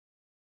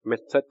 I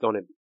touched on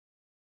it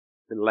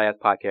in the last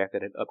podcast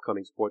at an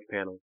upcoming sports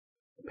panel.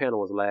 The panel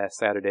was last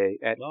Saturday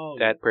at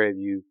Prairie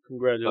View,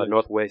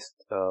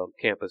 Northwest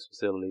campus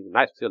facility.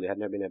 Nice facility. I'd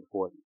never been there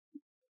before.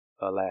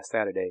 Last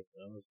Saturday.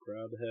 I was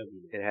proud to have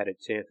you. And had a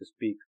chance to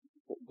speak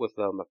with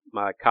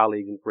my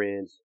colleagues and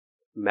friends,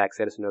 Max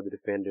Edison of The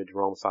Defender,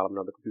 Jerome Solomon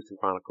of the Houston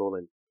Chronicle,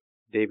 and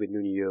David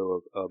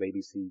Nunio of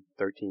ABC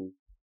 13.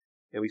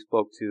 And we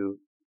spoke to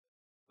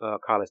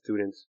college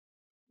students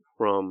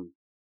from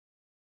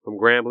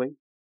Grambling,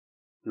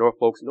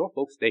 Norfolk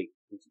State.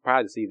 I'm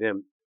surprised to see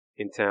them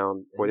in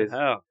town for this.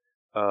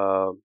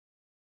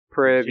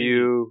 Prairie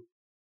View,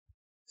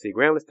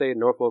 Grambling State,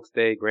 Norfolk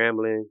State,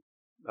 Grambling,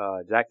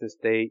 Jackson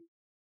State.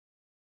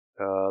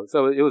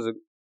 So it was a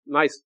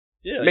nice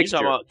mixture. You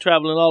talking about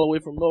traveling all the way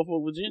from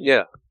Norfolk, Virginia?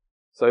 Yeah.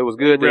 So it was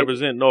good to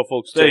represent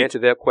Norfolk State, to answer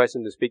their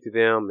questions, to speak to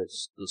them.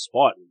 The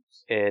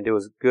Spartans. And it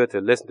was good to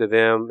listen to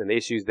them and the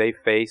issues they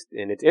faced.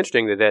 And it's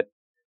interesting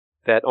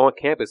that on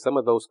campus, some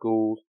of those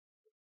schools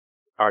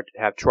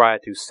have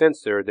tried to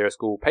censor their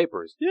school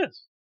papers.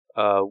 Yes.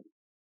 For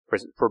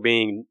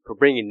bringing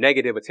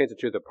negative attention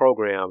to the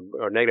program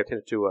or negative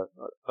attention to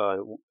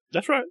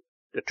that's right.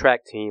 The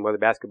track team or the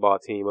basketball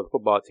team or the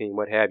football team,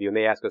 what have you. And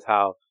they ask us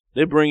how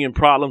they bring in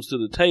problems to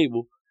the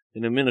table,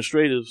 and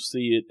administrators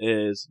see it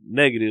as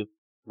negative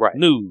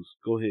news.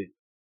 Go ahead.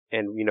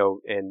 And, you know,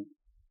 and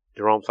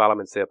Jerome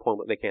Solomon said,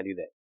 they can't do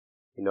that.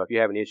 You know, if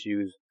you're having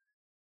issues,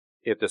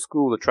 if the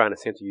schools are trying to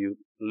censor you,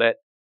 let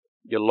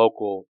your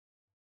local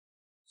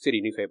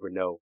city newspaper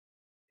know,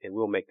 and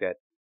we'll make that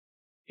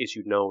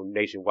issue known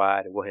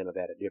nationwide, and we'll handle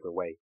that a different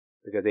way,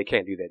 because they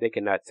can't do that. They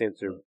cannot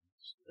censor.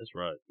 That's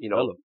right. You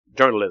know,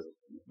 journalism,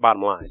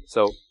 bottom line.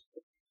 So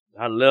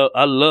I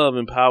love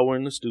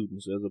empowering the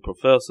students. As a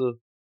professor,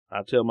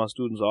 I tell my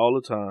students all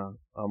the time,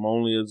 I'm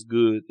only as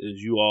good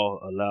as you all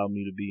allow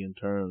me to be in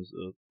terms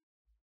of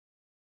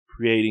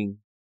creating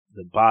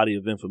the body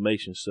of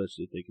information such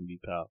that they can be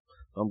powerful.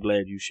 I'm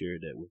glad you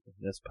shared that with them.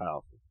 That's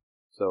powerful.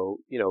 So,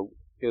 it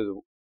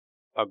was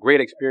a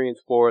great experience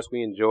for us.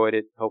 We enjoyed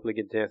it. Hopefully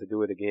get a chance to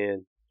do it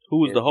again. Who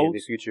was the host? In the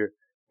future.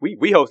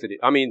 We hosted it.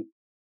 I mean,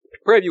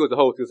 Prairie View was the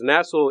host. It was a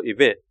national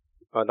event.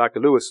 Dr.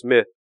 Lewis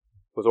Smith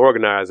was the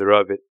organizer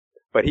of it,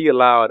 but he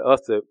allowed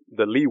us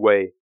the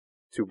leeway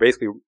to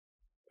basically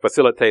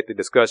facilitate the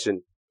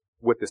discussion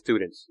with the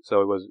students.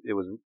 So it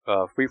was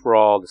free for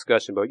all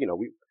discussion, but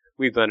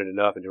we've done it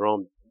enough, and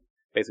Jerome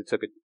basically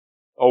took it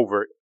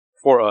over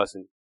for us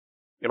and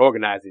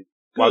organized it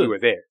while we were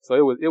there. So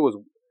it was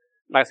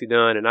nicely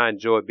done, and I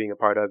enjoyed being a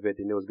part of it,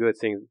 and it was good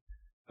seeing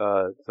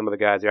some of the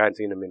guys there. I hadn't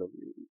seen them in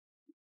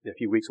a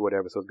few weeks or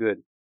whatever, so it's good.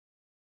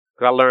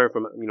 Because I learned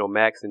from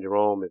Max and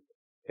Jerome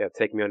have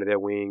taken me under their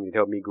wing and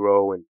helped me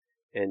grow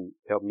and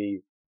help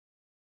the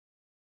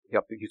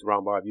Houston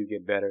Round Bar Review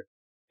get better.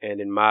 And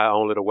in my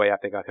own little way, I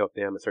think I've helped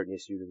them in certain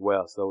issues as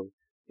well. So,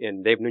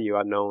 and Dave Nuno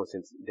I've known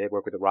since Dave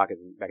worked with the Rockets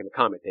back in the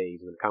Comet days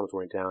when the Comets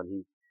were in town.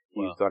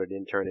 He started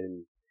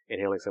interning and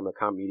handling some of the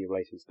Comet media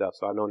relations stuff.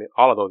 So I've known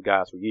all of those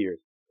guys for years.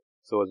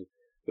 So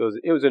it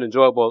was an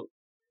enjoyable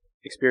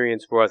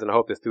experience for us, and I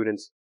hope the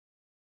students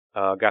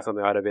got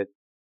something out of it.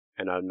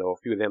 And I know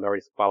a few of them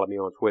already follow me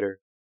on Twitter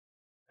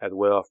as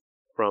well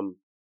from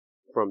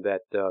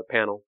that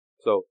panel.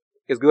 So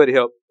it's good to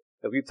help.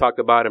 As we've talked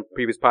about in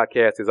previous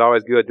podcasts, it's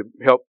always good to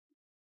help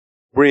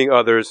bring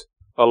others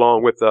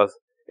along with us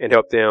and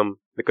help them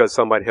because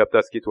somebody helped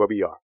us get to where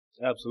we are.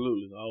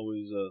 Absolutely.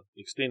 Always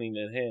extending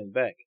that hand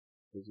back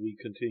as we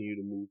continue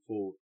to move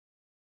forward.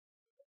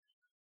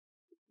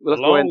 Well,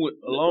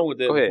 along with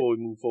that, before we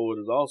move forward,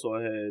 is also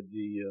I had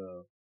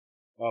the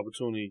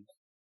opportunity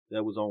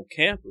that was on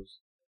campus,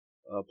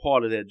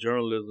 part of that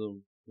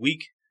journalism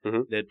week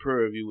that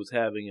Prairie View was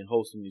having and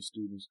hosting these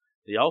students.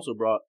 They also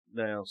brought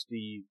down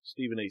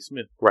Stephen A.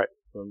 Smith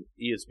from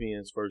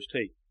ESPN's First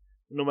Take.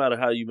 No matter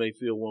how you may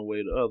feel one way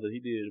or the other, he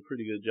did a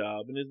pretty good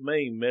job. And his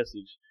main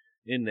message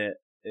in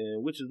that,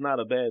 which is not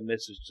a bad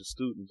message to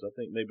students, I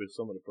think maybe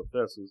some of the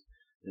professors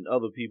and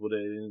other people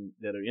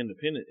that are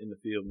independent in the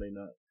field may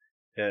not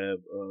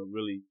have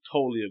really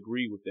totally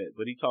agree with that.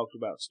 But he talked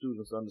about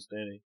students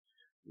understanding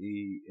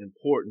the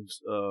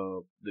importance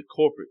of the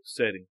corporate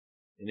setting,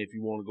 and if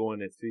you want to go in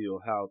that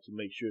field, how to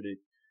make sure that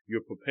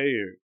you're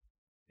prepared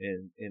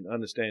and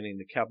understanding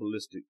the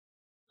capitalistic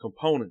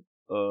component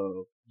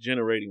of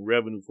generating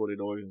revenue for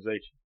that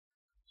organization.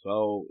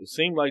 So it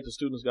seemed like the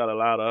students got a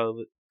lot out of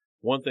it.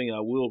 One thing I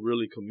will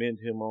really commend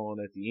him on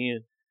at the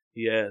end,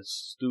 he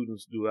asked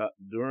students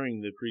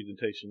during the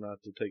presentation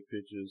not to take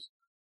pictures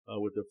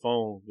with their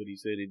phones, but he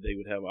said they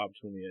would have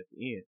opportunity at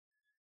the end.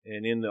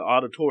 And in the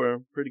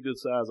auditorium, pretty good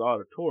sized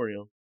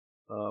auditorium,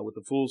 with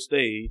a full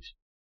stage,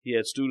 he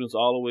had students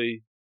all the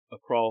way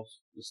across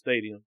the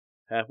stadium,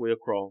 halfway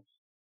across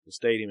the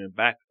stadium and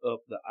back up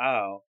the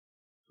aisle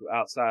to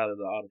outside of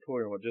the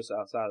auditorium or just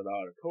outside of the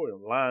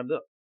auditorium lined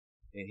up.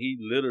 And he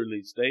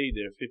literally stayed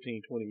there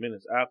 15, 20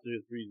 minutes after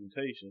his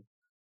presentation,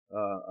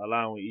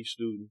 allowing each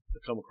student to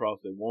come across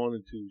that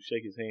wanted to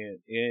shake his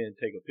hand and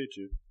take a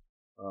picture.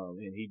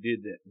 And he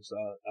did that. And so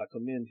I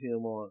commend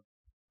him on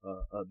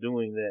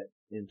doing that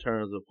in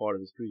terms of part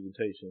of his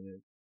presentation.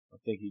 And I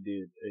think he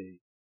did a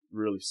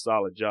really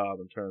solid job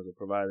in terms of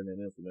providing that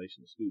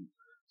information to students.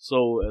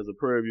 So as a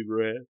Prairie View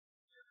grad,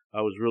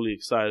 I was really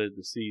excited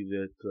to see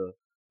that,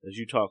 as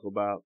you talk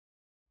about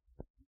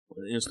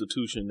an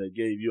institution that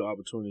gave you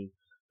opportunity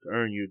to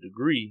earn your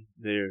degree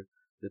there,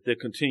 that they're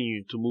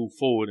continuing to move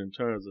forward in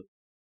terms of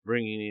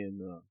bringing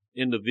in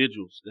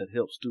individuals that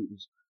help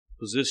students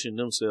position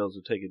themselves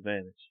to take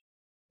advantage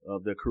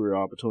of their career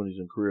opportunities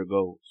and career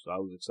goals. So I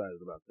was excited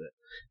about that.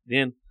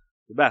 Then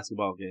the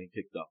basketball game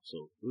kicked off,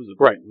 so it was a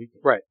great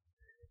weekend. Right.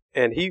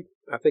 And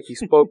I think he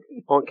spoke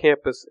on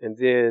campus, and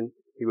then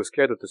he was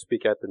scheduled to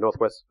speak at the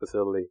Northwest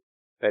facility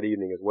that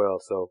evening as well.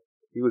 So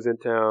he was in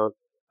town.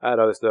 I had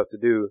other stuff to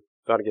do,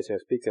 so I didn't get a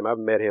chance to speak to him. I've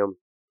met him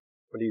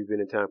when he's been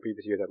in town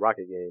previous years at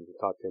Rocket games and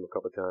talked to him a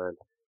couple of times.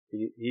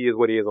 He is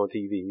what he is on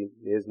TV.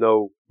 There's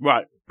no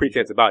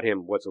pretense about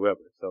him whatsoever.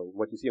 So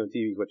what you see on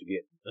TV is what you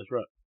get. That's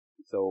right.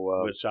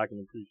 So which I can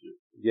appreciate.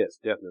 Yes,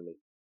 definitely.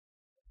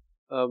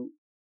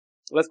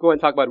 Let's go ahead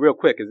and talk about it real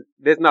quick, because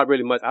there's not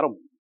really much, I don't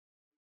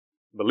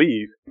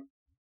believe,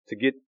 to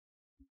get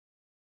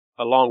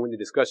along with the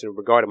discussion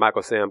regarding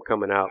Michael Sam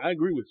coming out. I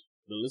agree with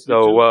you.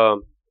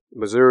 So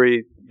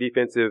Missouri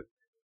defensive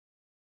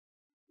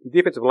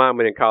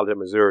lineman in college at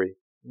Missouri.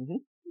 Mm-hmm.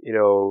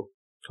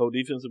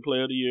 Co-defensive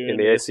player of the year in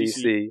the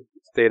SEC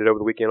stated over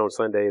the weekend on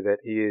Sunday that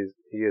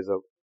he is a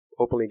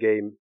openly gay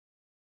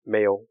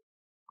male,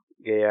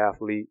 gay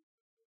athlete,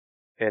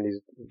 and he's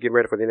getting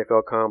ready for the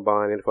NFL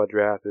Combine. NFL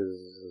Draft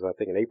is, I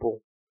think, in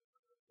April.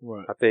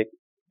 Right. I think.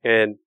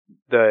 And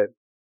the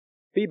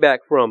feedback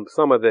from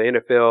some of the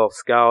NFL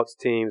scouts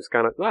teams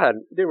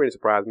didn't really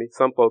surprise me.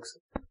 Some folks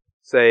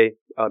say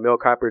Mel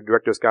Kiper,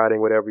 director of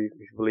scouting, whatever you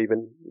believe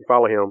in, you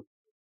follow him,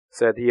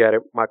 said he had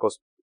Michael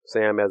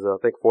Sam as I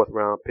think 4th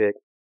round pick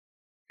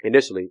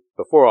initially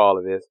before all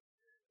of this.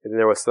 And then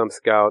there were some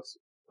scouts,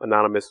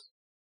 anonymous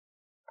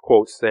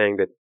quotes saying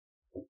that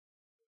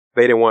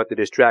they didn't want the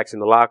distraction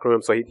in the locker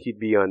room, so he'd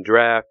be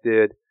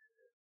undrafted.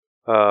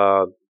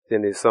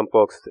 Then there's some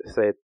folks that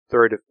say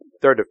third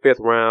to 5th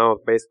round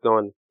based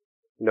on,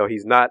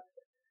 he's not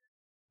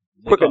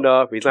quick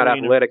enough. He's not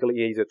athletically.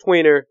 He's a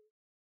tweener.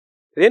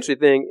 The interesting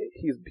thing,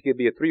 he could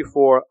be a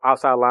 3-4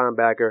 outside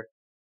linebacker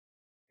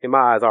in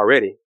my eyes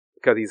already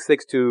because he's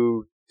 6'2",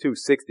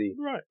 260.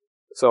 Right.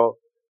 So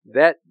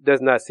that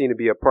does not seem to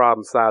be a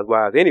problem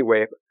size-wise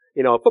anyway.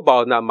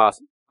 Football is not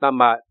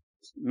my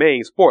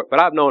main sport, but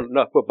I've known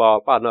enough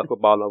football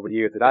over the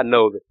years that I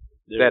know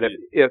that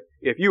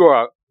if you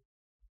are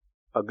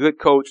a good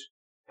coach,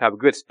 have a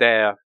good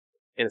staff,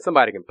 and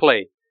somebody can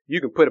play,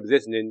 you can put a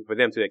position in for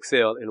them to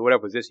excel in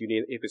whatever position you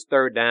need. If it's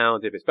third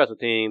downs, if it's special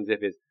teams, if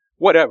it's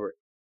whatever,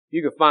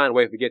 you can find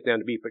ways to get them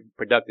to be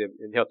productive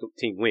and help the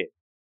team win.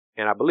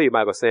 And I believe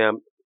Michael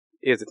Sam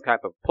is the type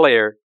of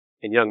player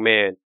and young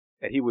man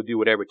that he will do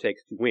whatever it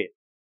takes to win.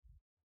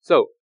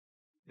 So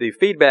the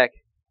feedback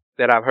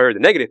that I've heard, the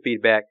negative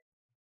feedback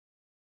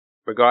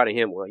regarding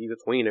him, well, he's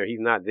a tweener, he's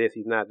not this,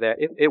 he's not that.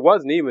 It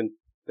wasn't even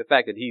the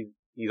fact that he's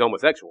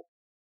homosexual.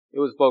 It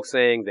was folks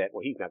saying that,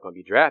 well, he's not going to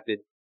be drafted.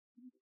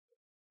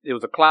 It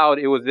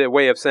was their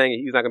way of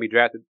saying he's not going to be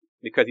drafted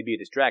because he'd be a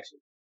distraction.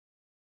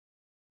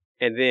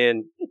 And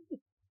then,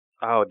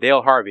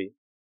 Dale Harvey,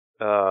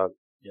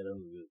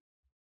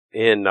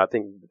 in, I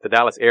think, the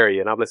Dallas area,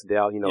 and I've listened to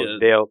Dale,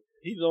 Dale.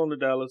 He's on the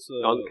Dallas,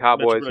 on the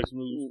Cowboys.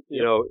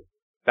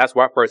 That's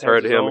where I first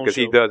heard of him because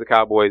he did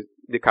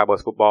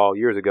Cowboys football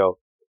years ago.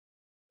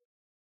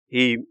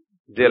 He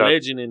did a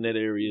legend in that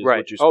area is right.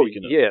 What you're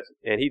speaking of. Yes.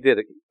 And he did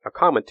a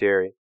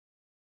commentary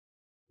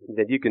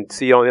that you can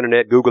see on the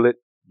internet, Google it.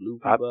 Blew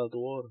people out the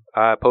water.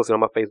 I posted on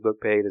my Facebook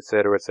page, et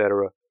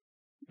cetera,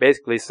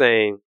 basically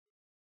saying,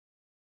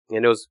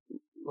 and it was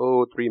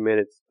 3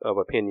 minutes of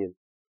opinion,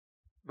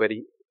 but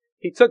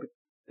he took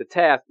the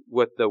task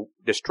with the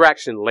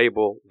distraction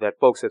label that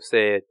folks have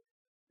said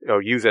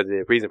or used as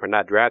a reason for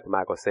not drafting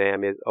Michael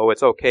Sam is,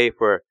 it's okay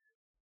for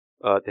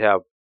to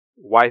have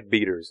wife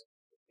beaters.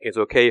 It's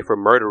okay for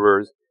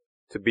murderers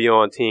to be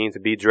on teams, to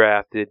be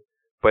drafted,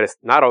 but it's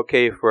not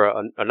okay for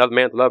another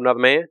man to love another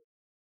man?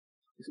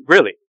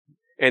 Really?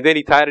 And then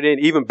he tied it in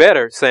even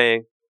better,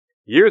 saying,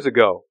 years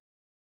ago,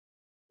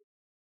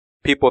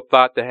 people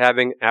thought that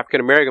having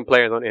African-American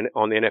players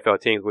on the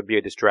NFL teams would be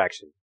a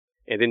distraction.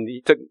 And then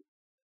he took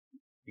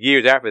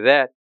years after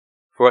that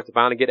for us to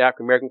finally get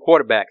African-American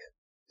quarterbacks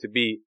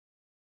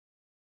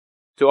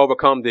to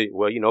overcome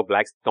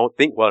blacks don't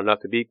think well enough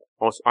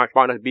aren't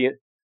smart enough to be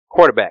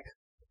quarterbacks.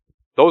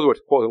 Those were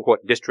quote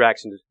unquote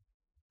distractions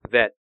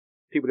that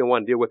people didn't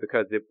want to deal with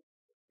because it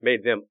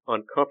made them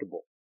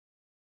uncomfortable.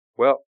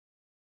 Well,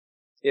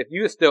 if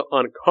you're still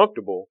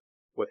uncomfortable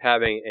with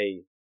having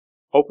a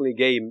openly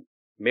gay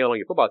male on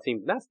your football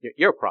team, that's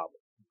your problem.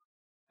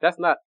 That's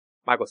not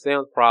Michael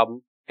Sam's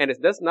problem. And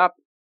it does not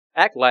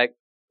act like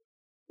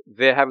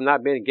there have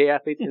not been gay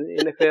athletes in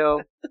the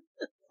NFL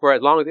for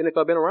as long as the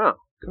NFL been around.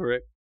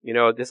 Correct.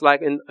 Just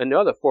like in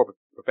another four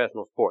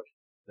professional sports.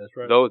 That's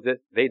right. Those that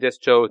they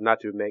just chose not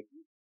to make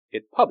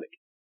it public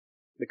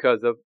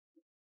because of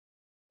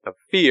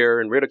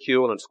fear and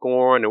ridicule and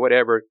scorn and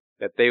whatever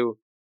that they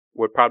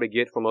would probably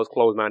get from those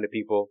closed-minded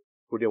people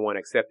who didn't want to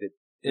accept it.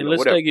 And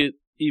let's take it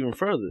even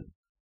further.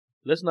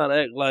 Let's not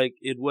act like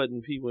it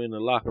wasn't people in the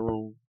locker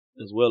room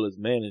as well as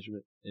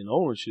management and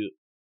ownership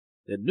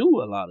that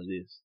knew a lot of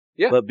this.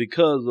 Yeah. But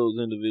because those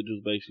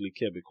individuals basically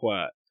kept it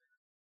quiet,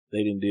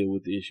 they didn't deal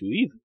with the issue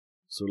either.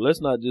 So let's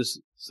not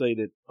just say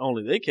that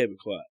only they kept it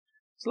quiet.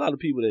 There's a lot of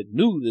people that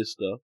knew this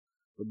stuff,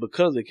 but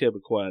because they kept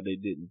it quiet, they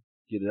didn't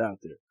get it out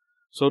there.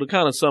 So to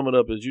kind of sum it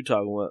up, as you're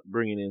talking about,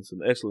 bringing in some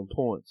excellent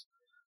points,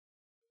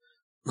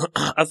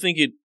 I think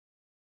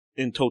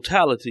in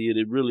totality,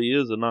 it really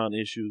is a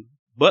non-issue,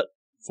 but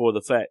for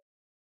the fact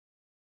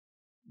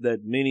that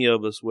many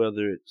of us,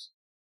 whether it's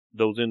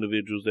those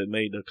individuals that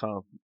made the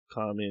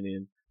comment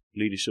in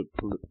leadership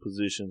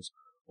positions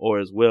or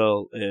as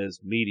well as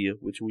media,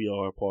 which we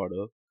are a part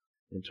of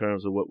in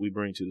terms of what we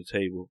bring to the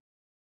table,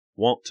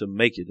 want to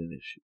make it an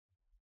issue.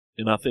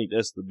 And I think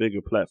that's the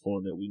bigger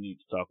platform that we need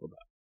to talk about.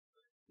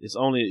 It's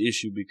only an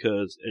issue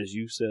because, as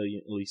you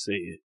saliently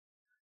said,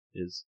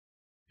 is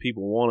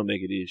people want to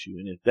make it an issue.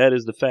 And if that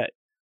is the fact,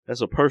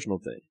 that's a personal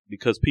thing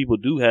because people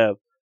do have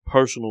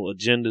personal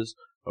agendas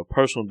or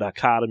personal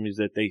dichotomies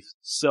that they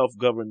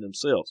self-govern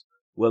themselves,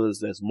 whether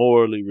that's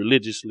morally,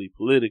 religiously,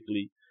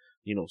 politically,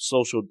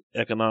 social,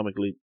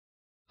 economically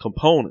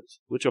components,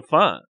 which are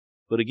fine.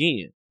 But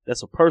again,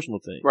 that's a personal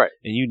thing. Right.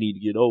 And you need to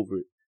get over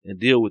it and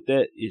deal with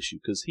that issue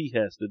because he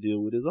has to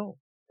deal with his own.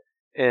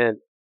 And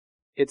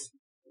it's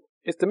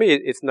to me,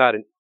 it's not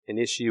an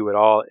issue at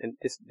all. And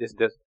this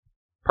just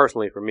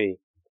personally for me,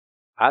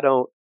 I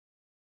don't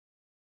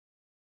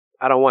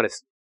want to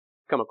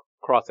come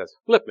across as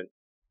flippant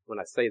when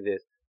I say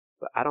this,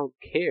 but I don't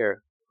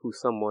care who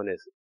someone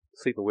is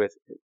sleeping with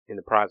in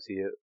the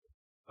privacy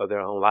of their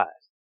own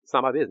lives. It's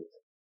not my business.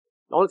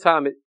 The only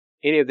time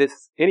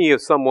any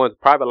of someone's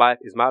private life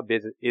is my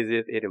business is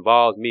if it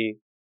involves me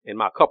and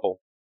my couple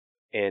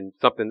and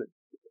something.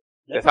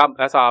 That's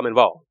how I'm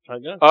involved.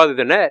 Other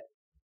than that,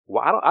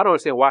 well, I don't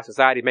understand why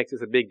society makes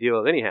this a big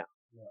deal anyhow.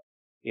 Yeah.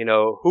 You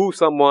know, who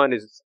someone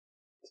is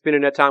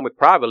spending their time with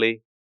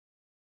privately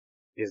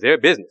is their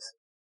business.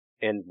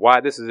 And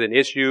why this is an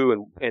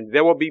issue, and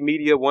there will be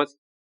media once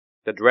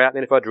the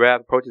NFL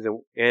draft approaches,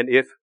 and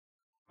if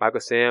Michael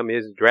Sam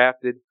is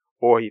drafted,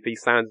 or if he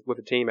signs with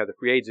the team as a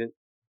free agent,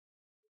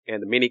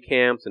 and the mini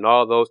camps and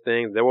all those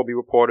things, there will be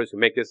reporters who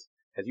make this,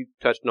 as you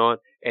touched on,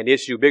 an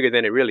issue bigger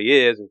than it really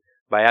is, and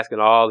by asking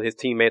all his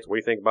teammates, what do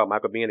you think about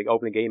Michael being the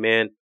opening game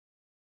man?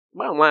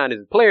 Bottom line is,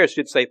 the players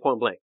should say point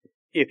blank,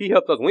 if he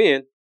helps us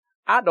win,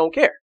 I don't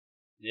care.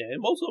 Yeah,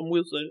 and most of them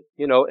will say it.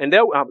 You know, and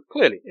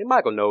clearly, and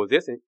Michael knows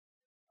this, and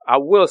I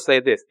will say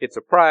this, it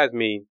surprised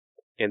me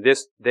in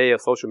this day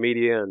of social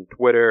media and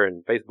Twitter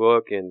and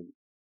Facebook and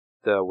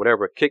the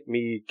whatever, kick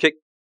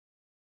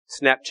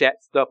Snapchat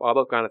stuff, all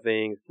those kind of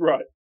things.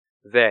 Right.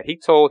 That he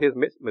told his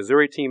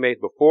Missouri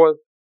teammates before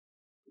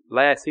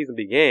last season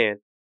began,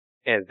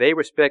 and they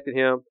respected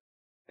him.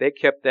 They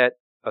kept that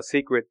a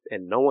secret,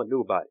 and no one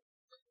knew about it.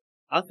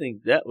 I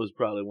think that was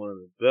probably one of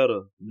the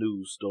better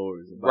news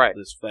stories about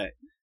this fact,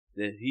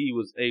 that he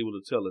was able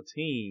to tell a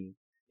team,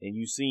 and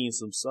you've seen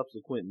some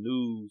subsequent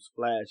news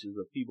flashes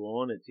of people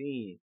on the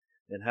team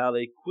and how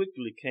they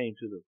quickly came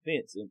to the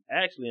fence. And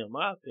actually, in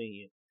my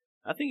opinion,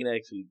 I think it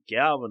actually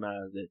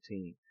galvanized that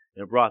team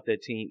and brought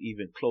that team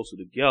even closer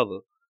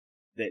together,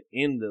 that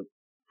ended up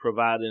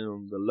providing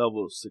them the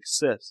level of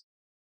success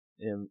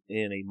in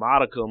a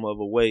modicum of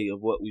a way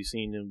of what we've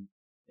seen them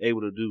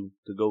able to do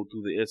to go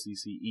through the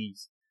SEC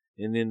East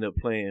and end up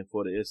playing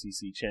for the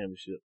SEC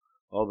championship.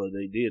 Although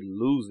they did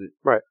lose it,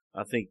 right?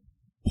 I think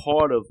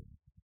part of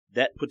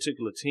that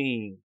particular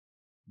team,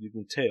 you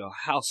can tell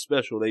how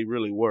special they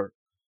really were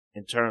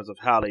in terms of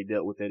how they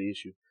dealt with that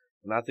issue.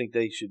 And I think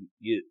they should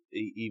get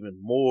even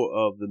more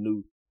of the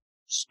new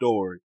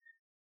story.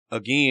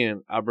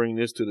 Again, I bring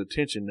this to the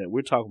attention that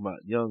we're talking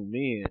about young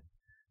men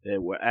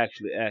that were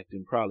actually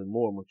acting probably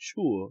more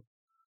mature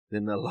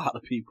than a lot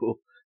of people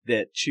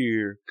that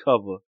cheer,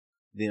 cover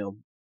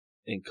them,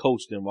 and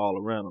coach them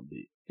all around them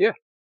did. Yeah.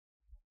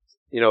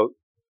 You know,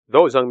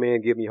 those young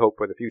men give me hope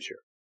for the future.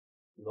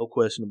 No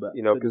question about it.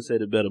 You know, couldn't say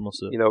it better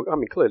myself. You know, I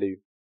mean, clearly,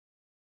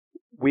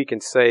 we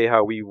can say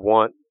how we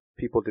want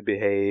people to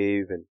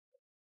behave, and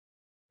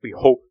we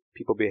hope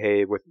people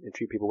behave and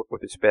treat people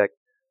with respect,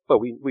 but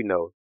we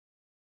know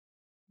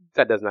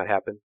that does not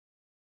happen.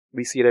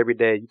 We see it every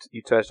day.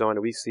 You touched on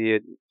it. We see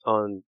it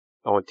on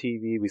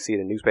TV. We see it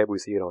in newspaper. We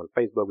see it on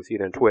Facebook. We see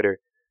it on Twitter.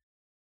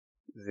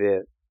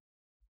 The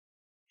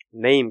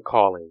name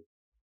calling,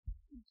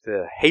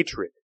 the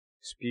hatred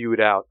spewed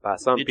out by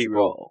some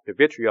people, the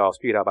vitriol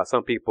spewed out by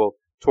some people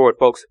toward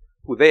folks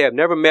who they have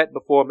never met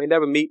before, may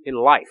never meet in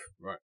life.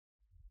 Right.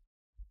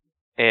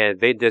 And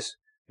they just,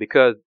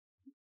 because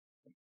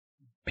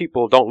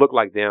people don't look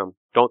like them,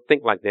 don't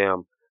think like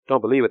them,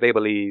 don't believe what they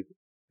believe,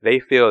 they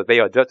feel they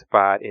are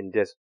justified in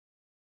just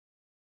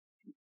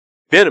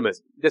venom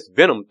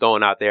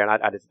thrown out there. And I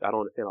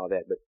don't understand all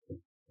that, but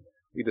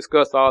we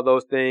discussed all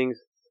those things.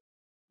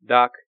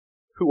 Doc,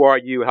 who are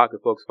you? How can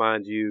folks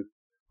find you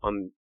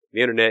on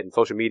the internet and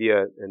social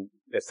media and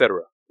et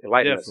cetera?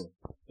 Enlighten us.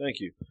 Thank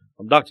you.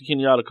 I'm Dr.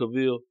 Kenyatta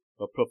Cavill,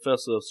 a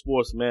professor of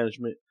sports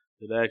management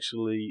that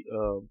actually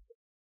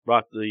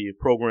brought the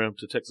program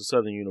to Texas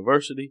Southern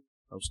University.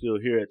 I'm still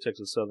here at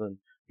Texas Southern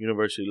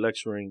University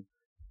lecturing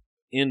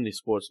in the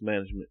sports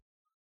management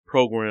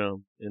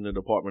program in the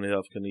Department of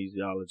Health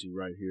Kinesiology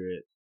right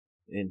here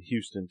in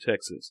Houston,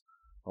 Texas.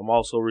 I'm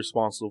also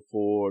responsible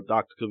for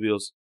Dr.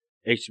 Cavill's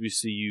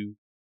HBCU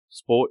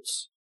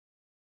sports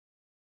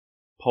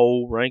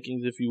poll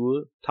rankings, if you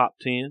would, top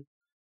 10.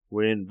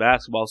 We're in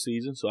basketball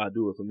season, so I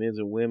do it for men's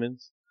and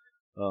women's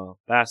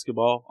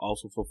basketball,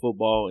 also for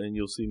football, and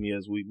you'll see me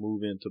as we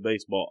move into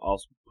baseball,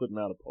 also putting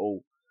out a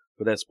poll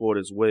for that sport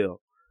as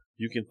well.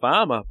 You can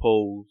find my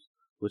polls,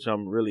 which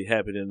I'm really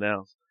happy to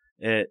announce,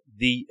 at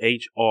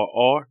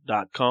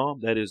thehrr.com.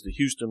 That is the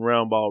Houston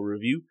Roundball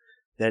Review.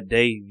 That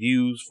day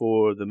views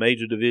for the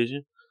major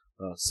division,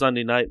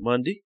 Sunday night,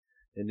 Monday,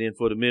 and then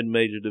for the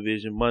mid-major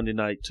division, Monday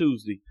night,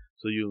 Tuesday.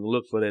 So you can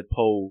look for that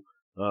poll,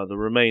 the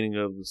remaining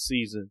of the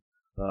season,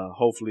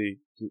 hopefully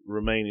the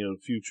remaining of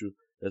the future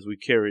as we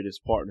carry this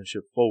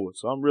partnership forward.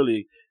 So I'm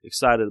really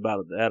excited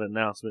about that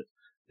announcement,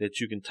 that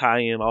you can tie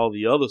in all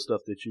the other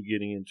stuff that you're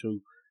getting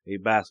into a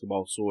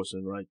basketball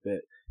sourcing like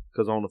that.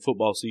 Because on the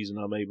football season,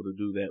 I'm able to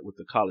do that with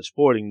the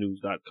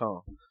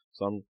collegesportingnews.com.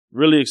 So I'm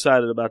really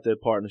excited about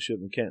that partnership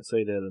and can't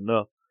say that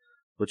enough.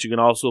 But you can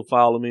also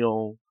follow me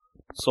on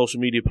social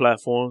media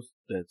platforms.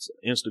 That's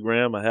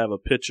Instagram. I have a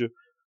picture,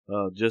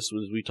 just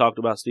as we talked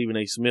about Stephen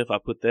A. Smith. I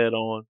put that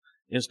on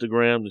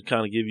Instagram to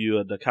kind of give you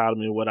a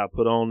dichotomy of what I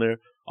put on there.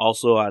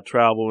 Also, I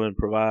travel and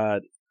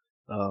provide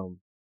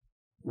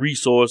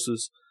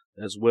resources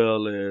as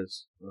well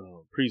as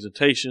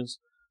presentations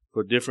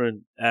for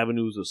different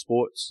avenues of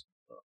sports,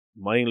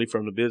 mainly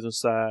from the business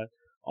side,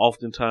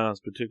 oftentimes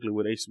particularly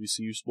with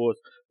HBCU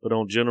sports, but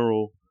on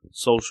general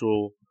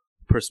social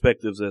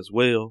perspectives as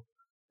well.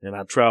 And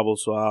I travel,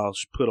 so I'll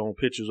put on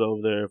pictures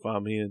over there if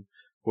I'm in,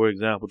 for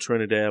example,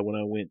 Trinidad when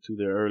I went to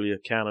there earlier,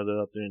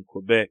 Canada up there in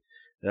Quebec,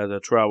 as I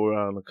travel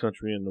around the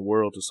country and the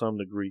world to some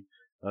degree,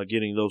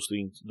 getting those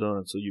things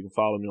done. So you can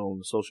follow me on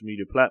the social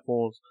media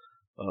platforms,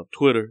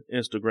 Twitter,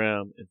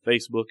 Instagram, and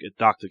Facebook at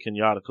Dr.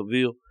 Kenyatta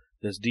Cavil.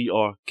 That's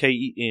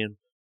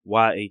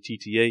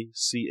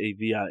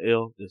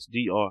DrKenyattacavil. That's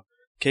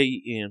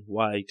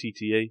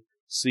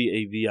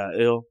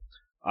DrKenyattacavil.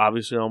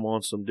 Obviously, I'm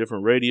on some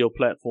different radio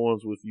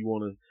platforms if you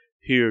want to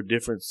hear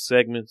different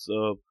segments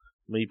of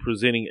me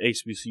presenting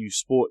HBCU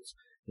sports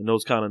and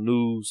those kind of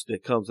news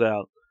that comes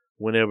out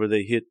whenever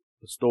they hit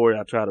the story.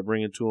 I try to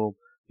bring it to them.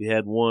 We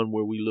had one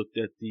where we looked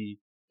at the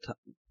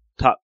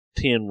top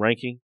 10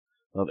 ranking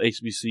of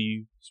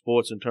HBCU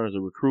sports in terms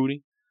of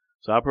recruiting.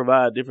 So I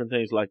provide different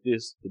things like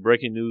this. The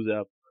breaking news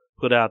I've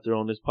put out there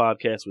on this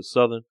podcast with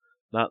Southern,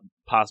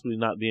 possibly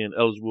not being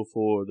eligible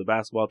for the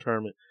basketball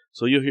tournament.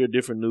 So you'll hear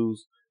different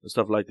news and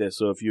stuff like that.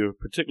 So if you're a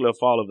particular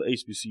follower of the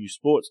HBCU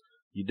sports,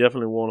 you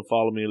definitely want to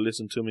follow me and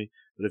listen to me.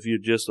 But if you're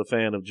just a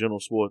fan of general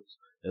sports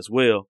as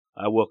well,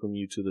 I welcome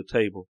you to the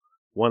table.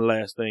 One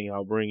last thing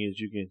I'll bring is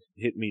you can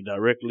hit me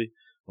directly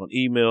on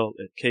email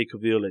at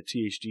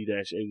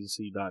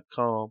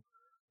kcavil@thg-agency.com,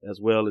 as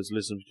well as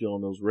listen to you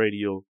on those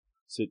radio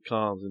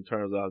sitcoms in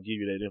terms of I'll give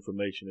you that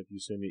information if you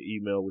send me an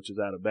email, which is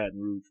out of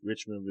Baton Rouge,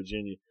 Richmond,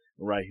 Virginia,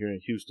 and right here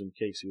in Houston,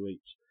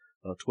 KCOH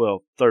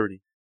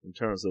 1230, in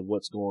terms of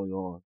what's going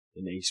on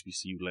in the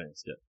HBCU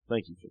landscape.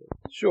 Thank you for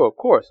that. Sure, of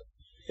course.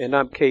 And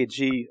I'm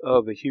KG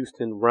of the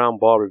Houston Round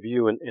Ball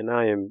Review, and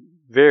I am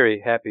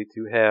very happy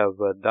to have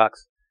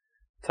Doc's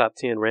top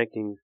 10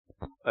 rankings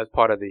as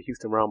part of the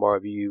Houston Round Ball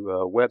Review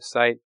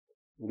website.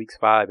 Weeks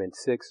 5 and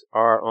 6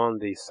 are on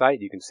the site.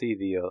 You can see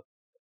the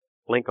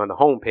link on the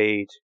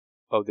homepage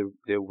of the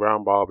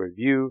Round Ball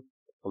Review.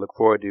 I look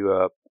forward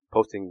to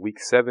posting week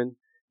 7,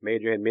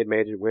 major and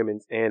mid-major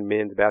women's and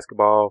men's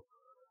basketball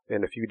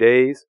in a few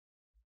days.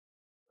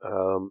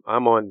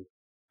 I'm on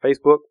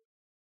Facebook.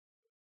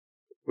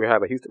 We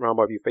have a Houston Round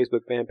Ball Review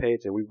Facebook fan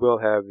page, and we will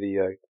have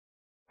the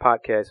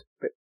podcast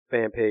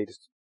fan page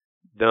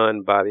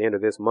done by the end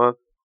of this month.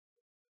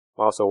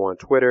 I'm also on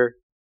Twitter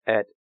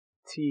at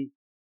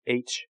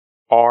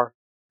THR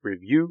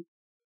Review.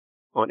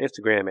 On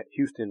Instagram at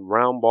Houston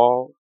Round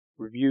Ball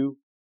Review.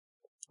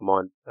 I'm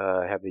on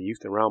have the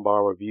Houston Round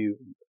Ball Review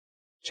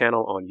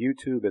channel on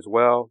YouTube as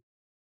well.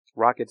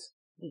 Rockets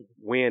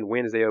win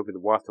Wednesday over the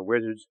Boston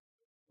Wizards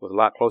was a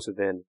lot closer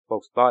than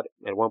folks thought.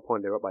 At one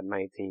point, they were up by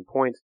 19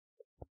 points.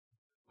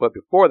 But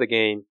before the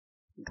game,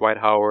 Dwight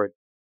Howard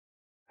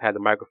had the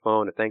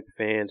microphone to thank the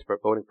fans for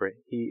voting for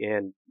he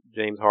and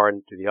James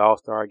Harden to the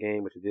All-Star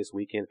game, which is this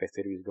weekend.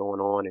 Festivities going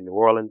on in New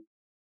Orleans.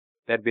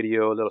 That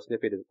video, a little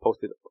snippet, is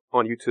posted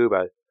on YouTube.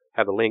 I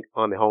have the link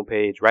on the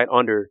homepage right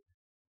under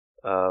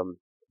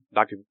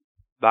Dr.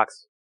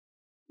 Doc's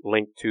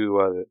link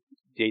to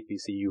the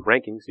HBCU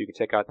rankings. So you can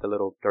check out the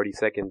little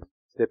 30-second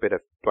snippet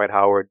of Dwight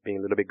Howard being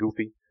a little bit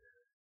goofy,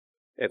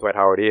 as Dwight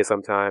Howard is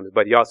sometimes.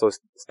 But he also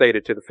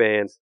stated to the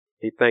fans,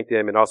 he thanked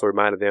them and also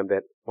reminded them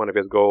that one of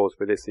his goals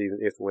for this season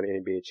is to win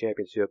an NBA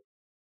championship.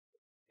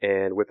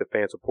 And with the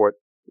fan support,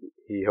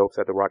 he hopes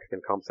that the Rockets can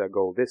accomplish that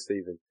goal this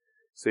season.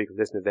 So you can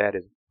listen to that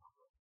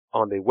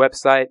on the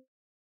website.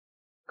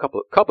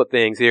 Couple of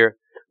things here.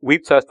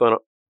 We've touched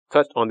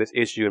on this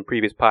issue in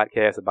previous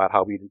podcasts about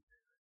how we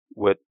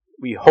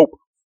hope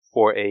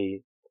for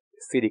a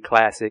city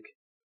classic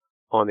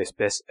on this,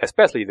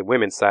 especially the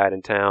women's side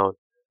in town,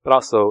 but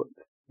also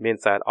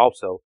men's side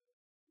also.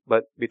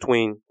 But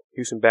between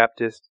Houston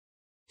Baptist,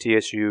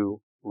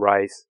 TSU,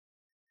 Rice,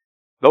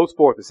 those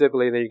four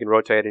specifically, then you can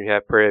rotate and you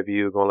have Prairie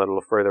View going a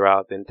little further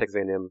out, then Texas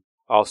A&M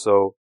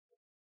also,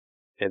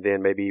 and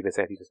then maybe even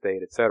San Francisco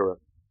State, etc.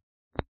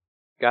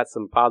 Got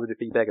some positive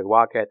feedback as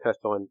Wildcat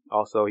touched on.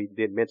 Also, he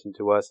did mention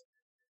to us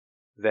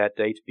that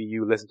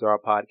HBU listens to our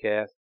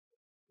podcast.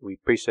 We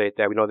appreciate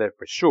that. We know that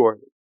for sure.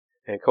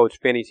 And Coach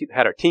Finney, she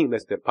had her team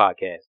listen to the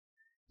podcast.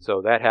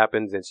 So that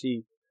happens, and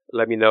she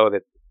let me know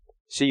that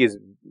she is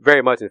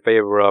very much in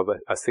favor of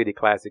a city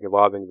classic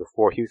involving the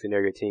 4 Houston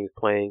area teams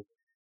playing.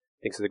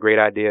 Thinks it's a great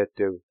idea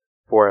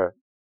for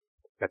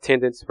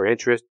attendance, for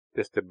interest,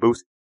 just to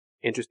boost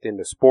interest in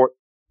the sport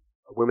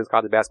of women's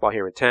college basketball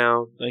here in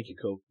town. Thank you,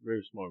 Coach.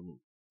 Very smart move.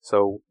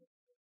 So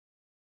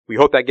we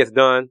hope that gets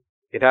done.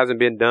 It hasn't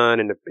been done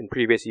in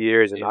previous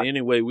years. And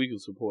any way we can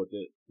support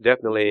that.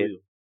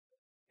 Definitely.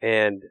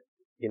 And,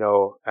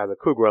 as a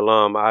Cougar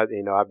alum, I've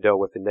dealt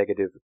with the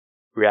negative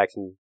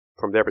reaction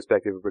from their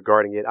perspective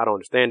regarding it. I don't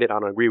understand it. I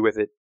don't agree with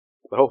it.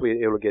 But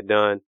hopefully it will get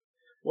done.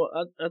 Well,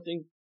 I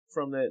think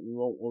from that, and we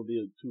won't want to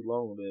be too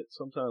long on that,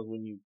 sometimes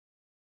when you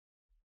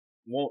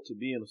want to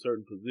be in a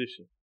certain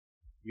position,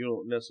 you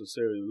don't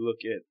necessarily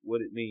look at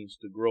what it means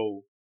to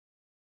grow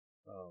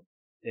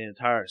the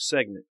entire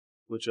segment,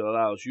 which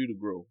allows you to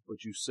grow,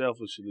 but you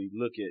selfishly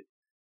look at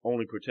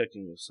only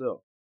protecting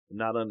yourself. and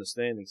not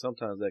understanding,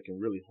 sometimes that can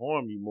really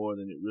harm you more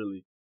than it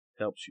really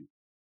helps you.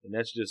 And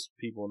that's just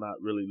people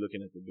not really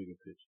looking at the bigger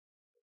picture.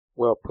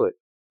 Well put.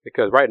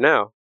 Because right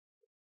now,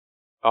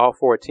 all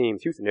 4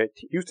 teams,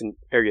 Houston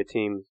area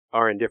teams,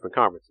 are in different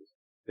conferences.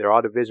 They're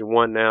all Division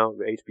I now,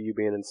 the HBU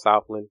being in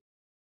Southland,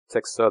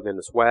 Texas Southern,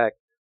 the SWAC,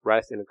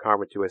 Rice in the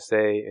Conference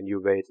USA, and U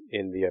of H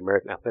in the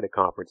American Athletic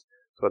Conference.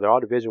 So they're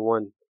all Division I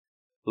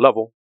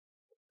level.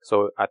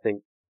 So I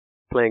think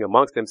playing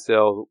amongst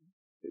themselves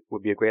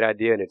would be a great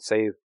idea, and it'd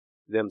save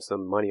them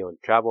some money on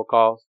travel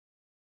costs,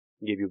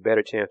 give you a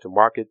better chance to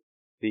market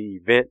the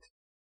event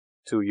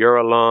to your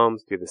alums,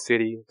 to the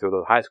city, to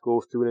the high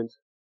school students,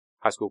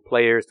 high school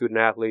players, student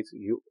athletes that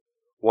you're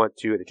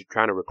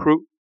trying to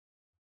recruit.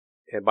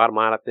 And bottom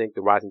line, I think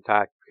the rising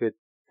tide could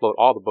float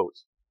all the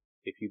boats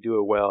if you do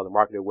it well and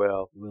market it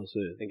well,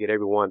 and get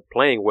everyone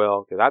playing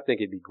well. Because I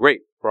think it'd be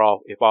great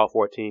if all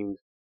 4 teams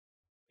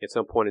at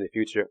some point in the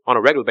future, on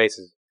a regular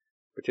basis,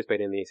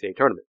 participate in the NCAA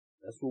tournament.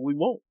 That's what we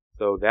want.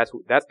 So that's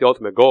the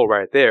ultimate goal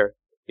right there,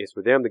 is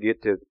for them to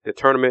get to the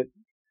tournament,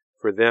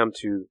 for them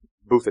to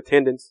boost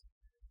attendance,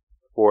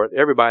 for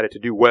everybody to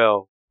do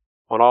well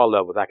on all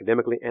levels,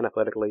 academically and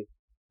athletically,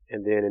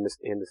 and then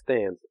in the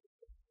stands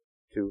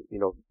to,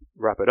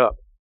 wrap it up.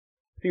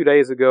 A few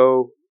days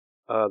ago,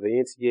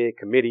 the NCAA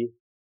committee,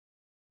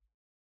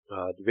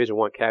 Division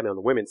I cabinet on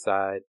the women's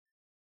side,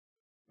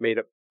 made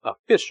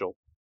official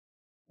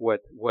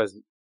what was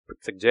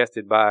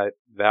suggested by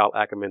Val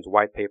Ackerman's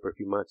white paper a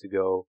few months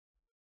ago,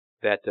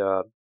 that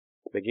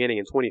beginning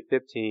in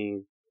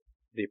 2015,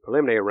 the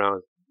preliminary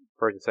rounds,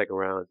 first and second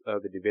rounds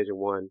of the Division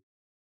I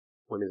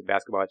Women's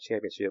Basketball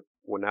Championship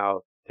will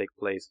now take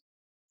place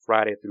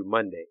Friday through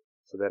Monday.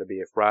 So that'll be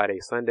a Friday,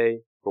 Sunday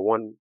for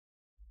one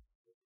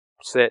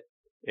set,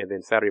 and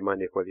then Saturday,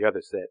 Monday for the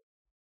other set.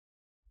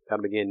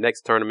 That'll begin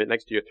next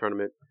year's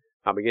tournament.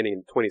 Now beginning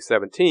in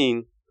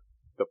 2017,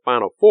 the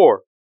Final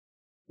Four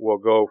will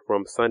go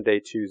from Sunday,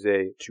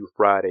 Tuesday to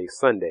Friday,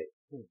 Sunday.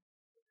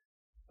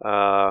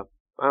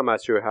 I'm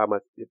not sure how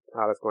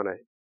that's going to,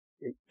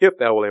 if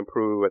that will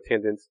improve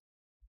attendance,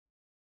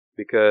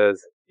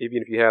 because even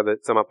if you have the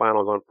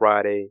semifinals on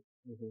Friday,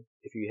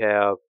 if you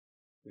have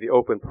the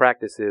open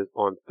practices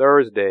on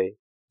Thursday,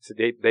 it's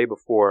the day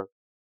before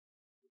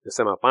the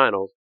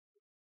semifinals,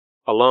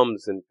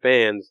 alums and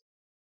fans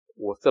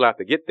will still have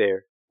to get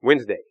there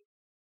Wednesday.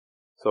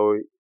 So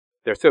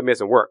they're still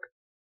missing work.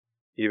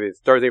 Either it's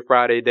Thursday,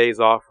 Friday days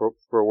off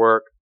for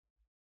work,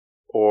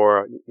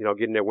 or,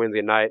 getting there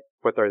Wednesday night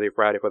for Thursday,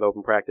 Friday for the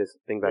open practice,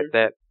 things like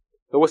that.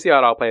 So we'll see how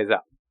it all plays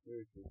out.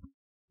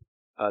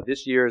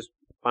 This year's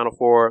Final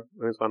Four,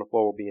 women's Final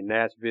Four, will be in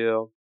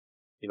Nashville.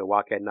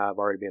 Wildcat and I have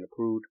already been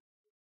approved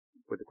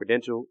with the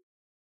credential,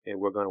 and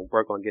we're going to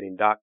work on getting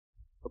Doc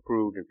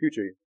approved in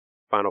future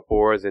Final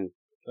Fours. And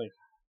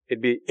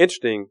it'd be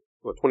interesting,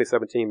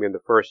 2017 being the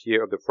first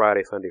year of the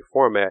Friday, Sunday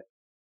format,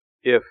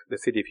 if the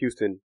city of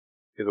Houston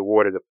is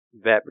awarded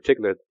that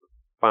particular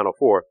Final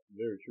Four.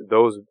 Very true.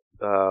 Those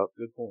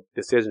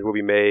decisions will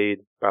be made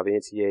by the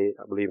NCAA,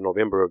 I believe, in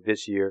November of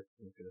this year.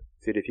 Okay.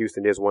 City of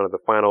Houston is one of the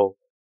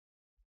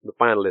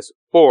finalists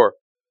for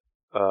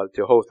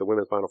to host the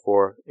Women's Final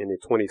Four in the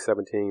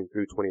 2017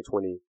 through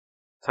 2020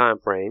 time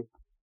frame,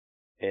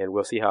 and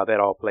we'll see how that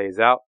all plays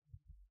out.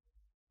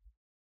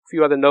 A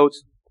few other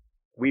notes.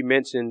 We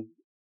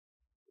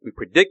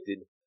predicted,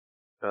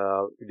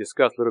 we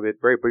discussed a little bit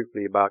very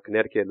briefly about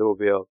Connecticut,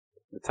 Louisville,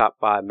 the top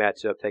 5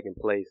 matchup taking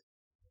place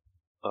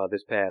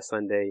this past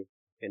Sunday.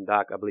 And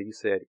Doc, I believe you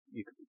said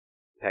you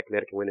had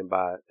Connecticut winning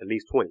by at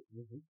least 20.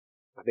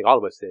 I think all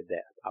of us said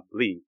that. I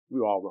believe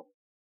we were all wrong.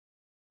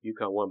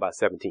 UConn won by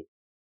 17.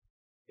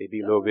 They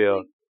beat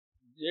Louisville.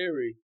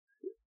 Jerry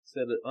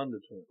said it under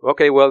 20.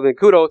 Okay, well then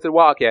kudos to the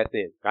Wildcats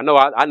then. I know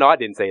I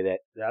didn't say that.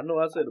 Yeah, I know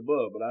I said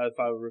above, but if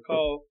I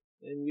recall,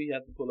 and we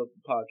have to pull up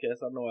the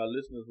podcast, I know our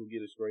listeners will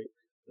get it straight.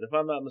 But if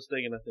I'm not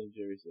mistaken, I think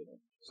Jerry said that.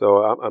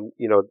 So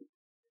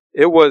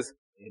it was.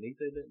 And he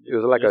said that. It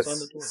was like a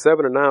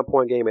 7 or 9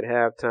 point game at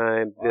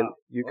halftime. Wow. Then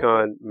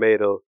UConn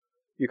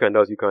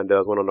UConn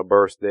does, went on a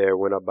burst there,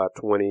 went up by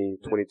 20,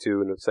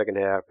 22 in the second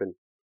half. And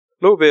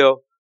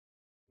Louisville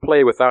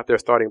played without their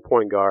starting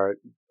point guard.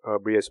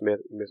 Bria Smith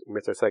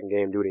missed her second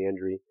game due to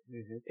injury,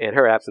 and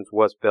her absence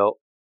was felt.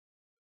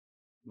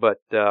 But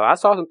I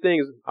saw some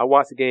things. I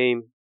watched the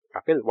game. I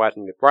finished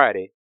watching it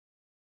Friday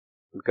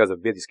because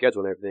of busy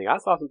schedule and everything. I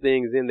saw some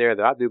things in there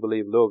that I do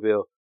believe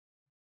Louisville,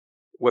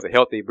 with a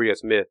healthy Bria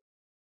Smith,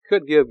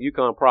 could give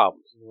UConn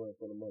problems.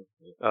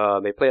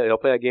 They'll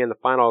play again the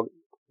final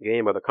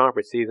game of the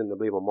conference season, I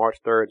believe, on March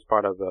 3rd. It's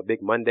part of a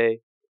Big Monday,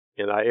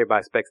 and everybody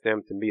expects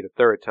them to meet a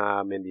third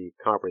time in the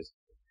conference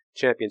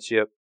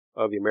championship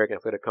of the American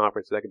Athletic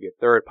Conference. So that could be a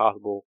third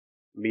possible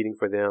meeting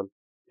for them.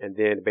 And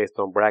then based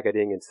on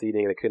bracketing and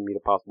seeding, they could meet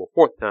a possible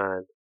fourth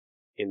time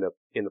in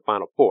the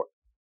Final Four.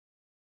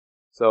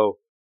 So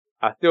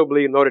I still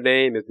believe Notre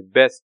Dame is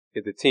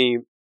the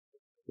team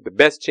with the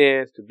best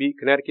chance to beat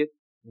Connecticut.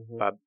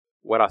 By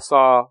what I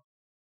saw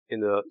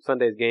in the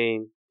Sunday's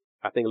game,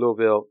 I think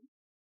Louisville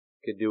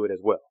could do it as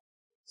well.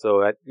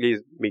 So that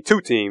leaves me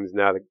 2 teams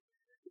now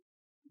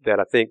that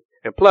I think,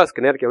 and plus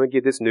Connecticut, let me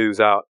get this news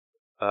out.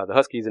 The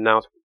Huskies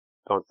announced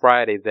on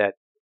Friday that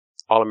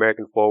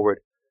All-American forward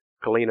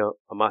Kalina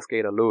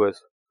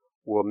Mosqueda-Lewis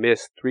will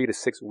miss 3 to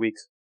 6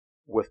 weeks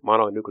with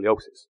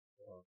mononucleosis.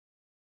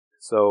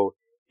 So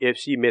if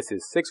she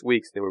misses 6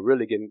 weeks, then we're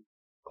really getting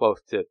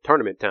close to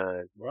tournament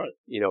time. Right.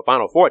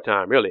 Final four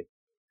time, really.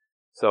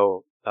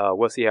 So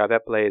we'll see how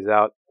that plays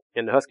out.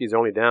 And the Huskies are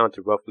only down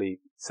to roughly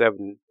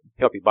 7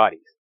 healthy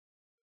bodies.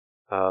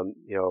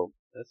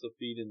 That's a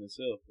feat in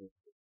itself.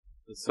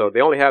 So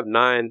they only have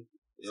 9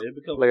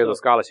 players on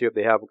scholarship.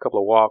 They have a couple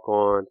of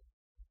walk-ons.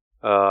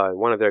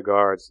 One of their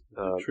guards.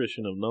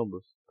 Attrition of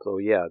numbers. So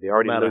yeah, they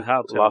already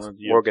lost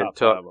Morgan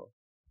Tuck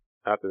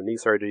after the knee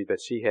surgery that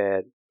she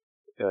had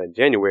in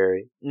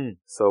January.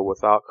 So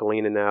without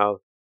Kalina now,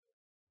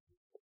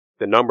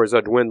 the numbers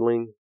are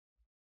dwindling.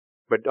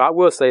 But I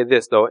will say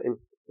this though,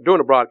 during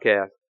the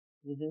broadcast,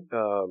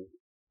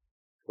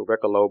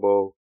 Rebecca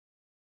Lobo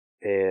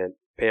and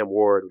Pam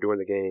Ward during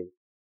the game,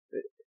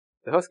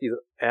 the Huskies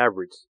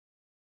average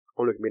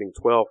only committing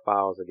 12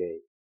 fouls a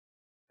game.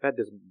 That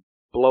just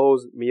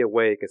blows me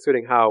away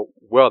considering how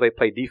well they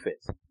play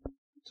defense.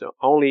 To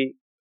only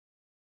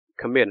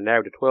commit an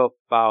average of 12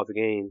 fouls a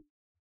game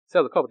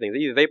says a couple things.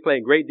 Either they play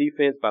great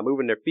defense by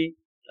moving their feet.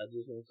 I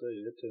just want to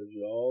say, that tells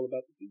you all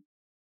about the feet.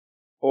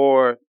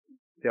 Or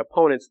the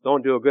opponents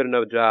don't do a good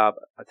enough job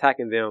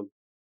attacking them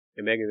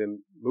and making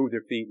them move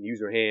their feet and use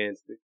their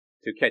hands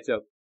to catch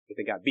up if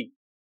they got beat.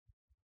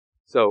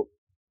 So,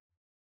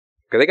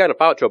 because they got in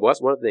foul trouble.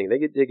 That's one thing. They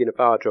get in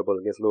foul trouble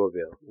against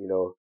Louisville.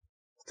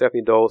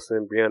 Stephanie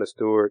Dolson, Brianna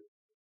Stewart,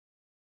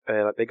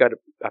 and they got,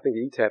 I think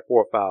they each had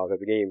 4 fouls as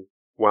the game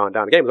wound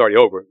down. The game was already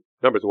over,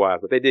 numbers wise,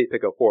 but they did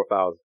pick up 4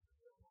 fouls,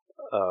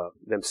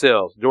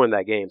 themselves during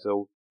that game.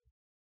 So,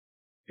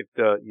 if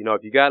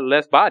you got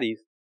less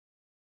bodies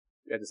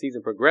as the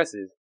season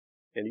progresses,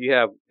 and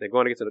they're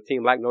going against a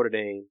team like Notre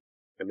Dame,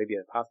 and maybe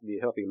possibly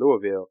a healthy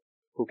Louisville,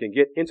 who can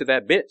get into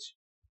that bench,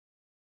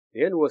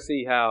 then we'll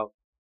see how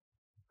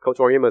Coach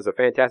Auriemma is a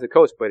fantastic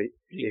coach, but if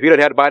he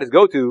doesn't have the bodies to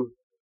go to,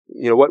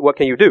 what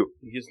can you do?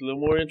 It gets a little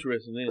more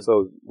interesting then.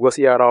 So we'll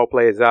see how it all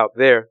plays out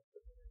there.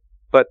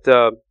 But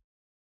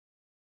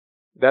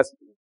that's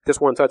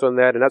just one touch on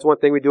that, and that's one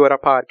thing we do at our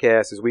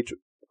podcast is we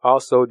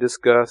also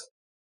discuss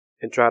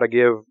and try to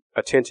give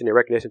attention and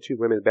recognition to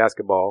women's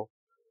basketball,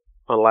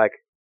 unlike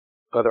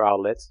other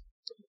outlets.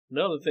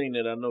 Another thing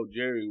that I know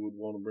Jerry would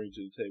want to bring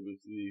to the table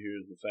here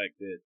is the fact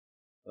that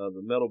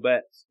the metal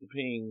bats, the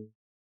ping,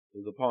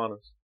 is upon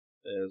us.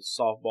 There's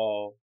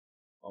softball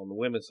on the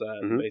women's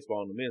side and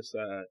baseball on the men's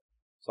side.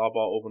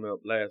 Softball opened up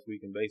last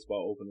week and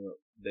baseball opened up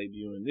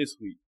debuting this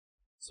week.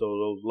 So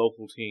those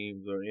local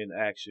teams are in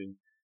action,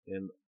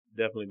 and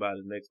definitely by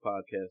the next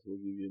podcast we'll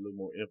give you a little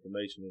more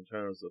information in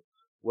terms of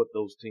what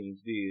those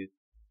teams did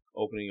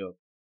opening up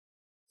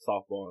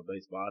softball and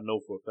baseball. I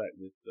know for a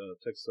fact that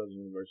Texas Southern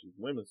University's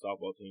women's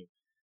softball team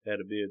had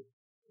a big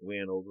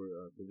win over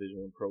a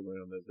Division I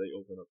program as they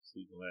opened up the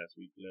season last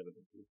week,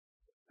 11-2.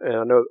 And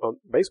I know on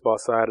the baseball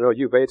side, I know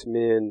U of H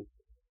men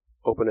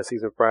opened the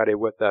season Friday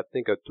with, I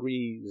think, a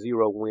 3-0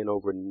 win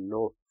over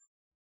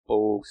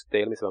Norfolk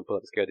State. Let me see if I'm pulling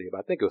up the schedule here, but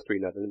I think it was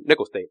 3-0.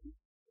 Nickel State,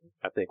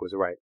 I think, was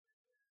right.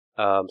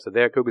 So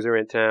their Cougars are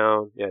in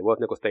town. Yeah, it was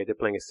Nickel State. They're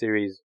playing a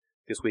series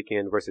this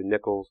weekend versus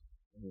Nichols.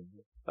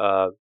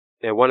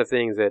 And one of the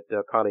things that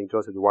colleague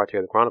Joseph Duarte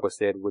of the Chronicle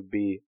said could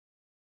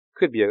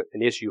be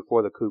an issue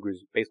for the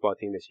Cougars baseball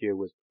team this year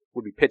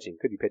could be pitching.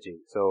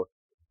 So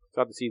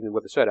start the season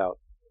with a shutout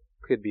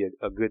could be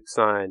a good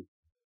sign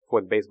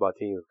for the baseball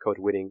team of Coach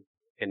Whitting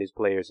and his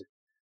players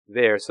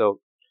there.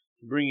 So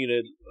to bring you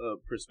that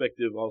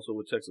perspective also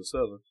with Texas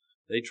Southern,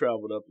 they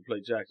traveled up to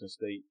play Jackson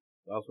State.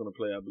 I was going to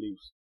play, I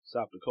believe,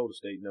 South Dakota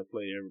State, and they'll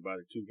play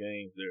everybody 2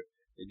 games there.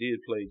 They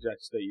did play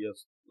Jackson State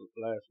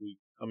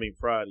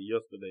Friday,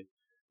 yesterday.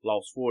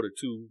 Lost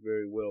 4-2,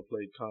 very well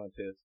played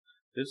contest.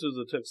 This is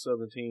a Texas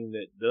Southern team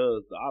that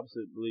does the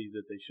opposite, believe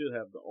that they should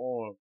have the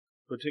arm,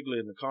 particularly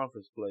in the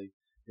conference play.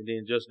 And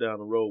then just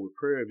down the road with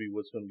Prairie View,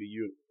 what's going to be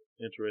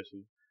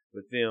interesting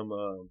with them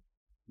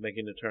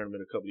making the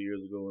tournament a couple of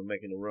years ago and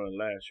making a run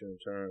last year in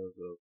terms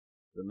of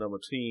the number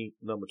 2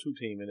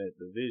 team in that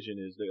division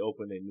is they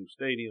opened a new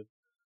stadium.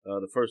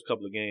 The first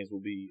couple of games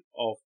will be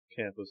off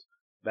campus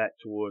back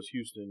towards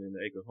Houston in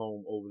the Acre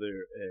Home over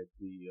there at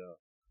the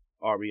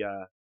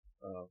RBI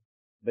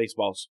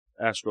baseball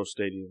Astro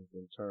Stadium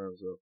in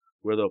terms of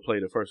where they'll play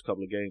the first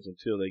couple of games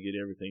until they get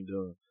everything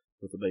done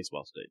with the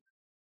baseball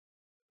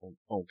stadium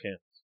on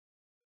campus.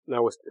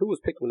 Now, who was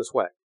picked to win the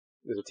SWAC?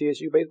 Is it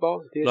TSU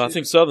baseball? TSU? No, I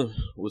think Southern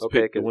was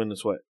picked to win the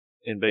SWAC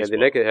in baseball. And then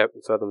they could have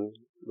Southern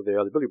with their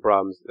eligibility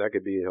problems. That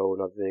could be a whole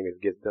other thing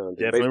that gets done.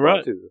 Definitely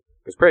right. Too,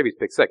 because Prairie View's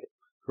picked second.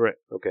 Correct.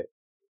 Okay.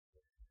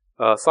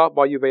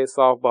 Softball, U of A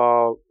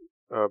softball,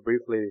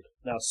 briefly.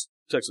 Now,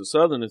 Texas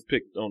Southern is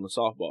picked on the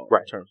softball.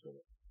 Right. In terms of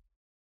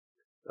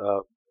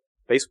it.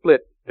 They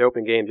split their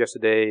open games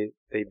yesterday.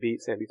 They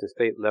beat Sam Houston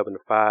State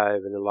 11-5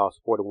 and then lost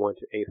 4-1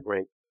 to 8th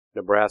ranked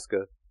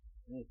Nebraska.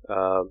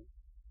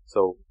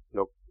 So,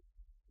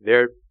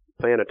 they're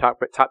playing a top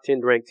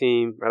 10 ranked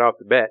team right off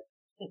the bat.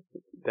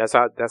 That's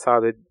how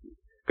they,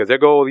 because their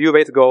goal, U of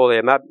A's goal, they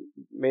have not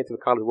made it to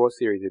the College World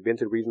Series. They've been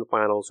to the regional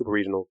final, super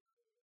regional,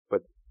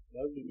 but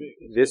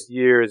this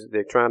year's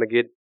they're trying to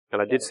get.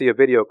 And I did see a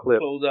video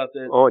clip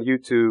on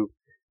YouTube.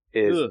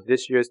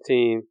 This year's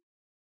team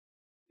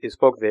is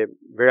focused. They're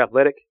very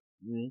athletic.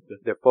 Mm-hmm.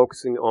 They're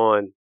focusing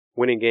on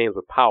winning games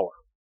with power,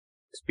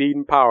 speed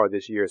and power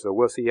this year. So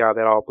we'll see how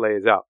that all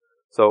plays out.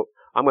 So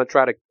I'm going to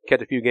try to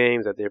catch a few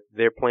games that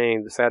they're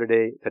playing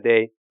Saturday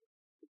today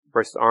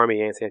versus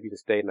Army and San Diego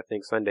State, and I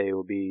think Sunday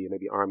will be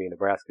maybe Army and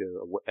Nebraska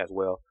as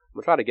well. I'm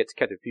going to try to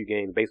catch a few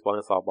games, baseball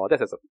and softball.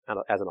 That's as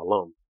an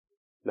alum,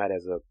 not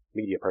as a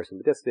media person,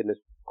 but just sit in the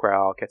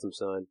crowd, catch some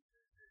sun,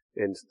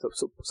 and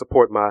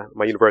support my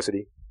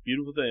university.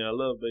 Beautiful thing. I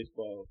love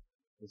baseball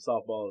and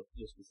softball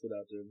just to sit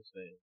out there in the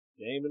stands.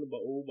 Game in the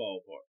old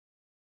ballpark.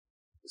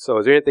 So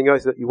is there anything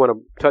else that you want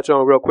to touch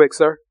on real quick,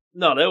 sir?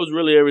 No, that was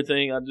really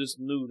everything. I just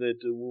knew that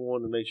we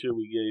wanted to make sure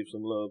we gave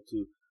some love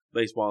to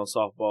baseball and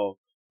softball.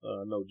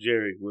 I know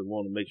Jerry would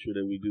want to make sure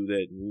that we do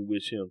that, and we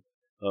wish him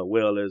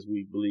well, as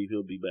we believe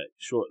he'll be back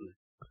shortly.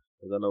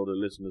 As I know the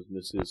listeners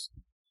miss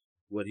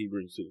what he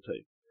brings to the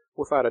table.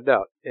 Without a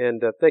doubt.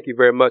 And thank you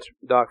very much,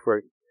 Doc,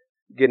 for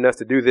getting us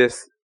to do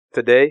this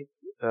today.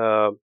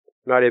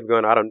 Not even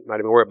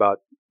worry about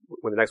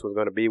when the next one's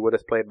going to be. We'll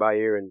just play it by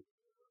ear, and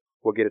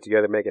we'll get it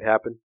together, make it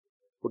happen.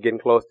 We're getting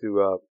close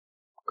to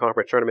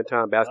conference tournament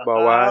time,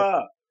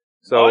 basketball-wise.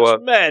 So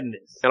March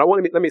Madness. And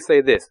let me say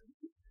this.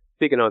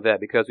 Speaking of that,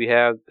 because we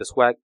have the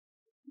SWAC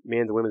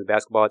men's and women's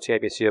basketball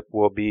championship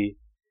will be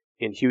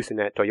in Houston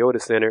at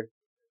Toyota Center.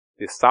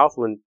 The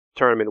Southland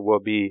tournament will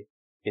be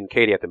in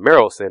Katy at the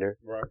Merrill Center.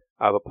 Right.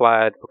 I've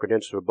applied for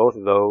credentials for both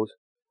of those.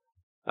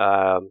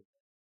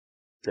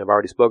 I've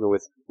already spoken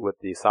with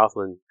the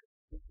Southland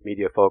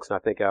media folks, and I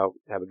think I'll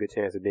have a good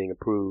chance of being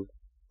approved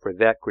for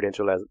that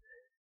credential.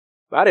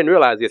 But I didn't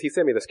realize this. He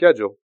sent me the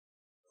schedule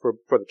for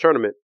the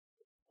tournament.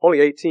 Only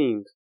 8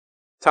 teams,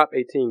 top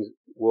 8 teams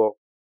will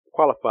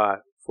qualify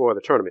for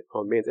the tournament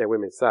on men's and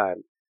women's side.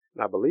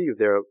 And I believe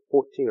there are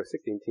 14 or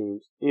 16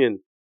 teams in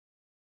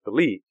the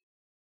league.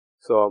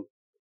 So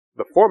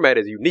the format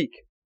is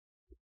unique.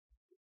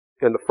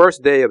 And the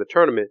first day of the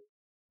tournament,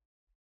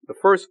 the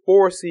first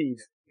 4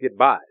 seeds get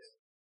byes.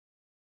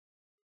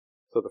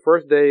 So the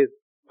first day,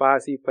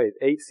 5 seed plays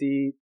 8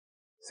 seed,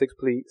 6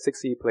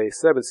 seed plays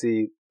 7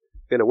 seed.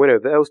 Then the winner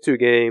of those 2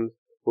 games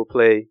will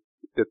play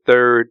the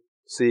 3rd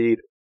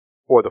seed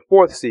or the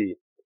 4th seed.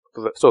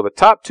 So the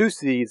top 2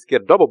 seeds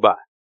get a double bye.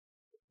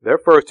 Their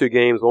first 2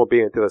 games won't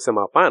be until the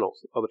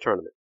semifinals of the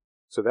tournament.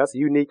 So that's a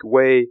unique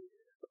way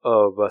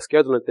of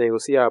scheduling things. We'll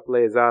see how it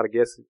plays out. I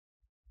guess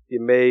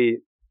I'm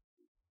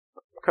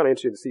kind of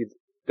interested to see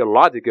the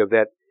logic of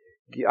that.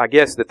 I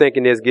guess the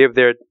thinking is give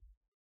their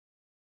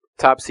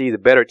top seeds a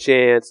better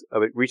chance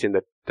of reaching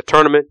the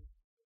tournament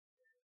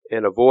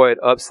and avoid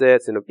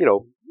upsets. And,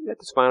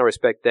 that's fine. I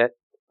respect that.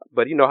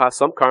 But you know how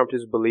some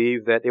conferences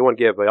believe that they want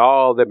to give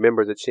all their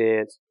members a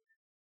chance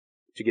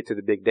to get to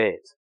the big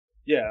dance.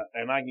 Yeah,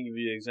 and I can give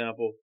you an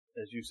example,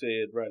 as you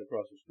said, right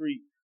across the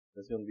street,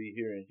 that's going to be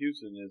here in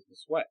Houston, is the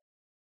SWAC.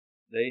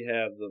 They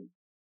have the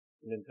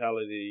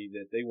mentality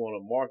that they want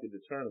to market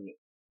the tournament.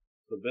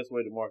 So the best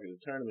way to market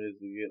the tournament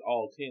is to get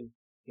all 10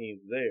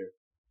 teams there,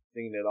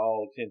 thinking that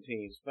all 10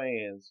 teams'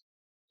 fans,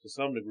 to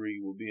some degree,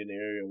 will be in the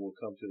area and will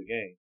come to the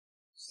game.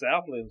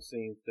 Southland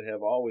seems to have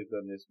always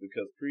done this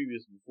because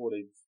before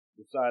they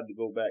decided to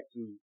go back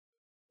to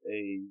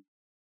a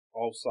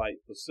off-site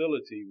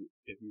facility,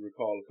 if you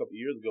recall, a couple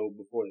of years ago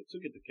before they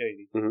took it to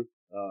Katy, mm-hmm.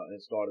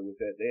 And started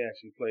with that, they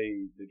actually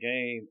played the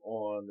game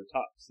on the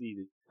top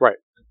seeded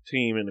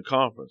team in the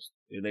conference,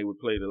 and they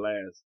would play the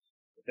last.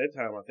 At that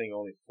time, I think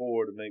only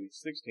 4 to maybe 6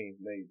 teams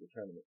made the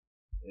tournament,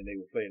 and they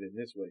would play it in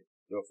this way.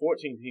 There are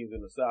 14 teams in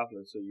the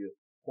Southland, so your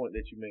point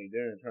that you made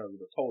there in terms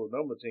of the total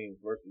number of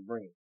teams versus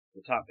bringing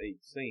the top 8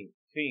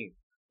 teams.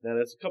 Now,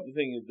 that's a couple of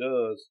things it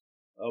does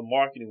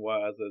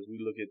marketing-wise as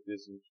we look at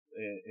this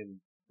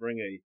and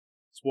bring a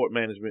sport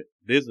management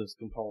business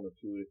component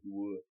to it, if you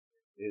would,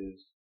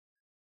 is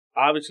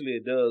obviously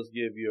it does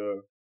give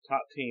your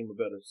top team a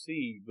better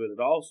seed, but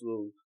it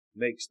also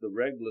makes the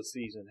regular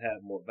season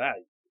have more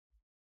value,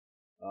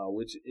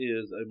 which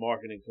is a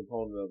marketing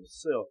component of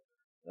itself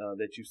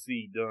that you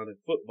see done in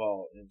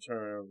football in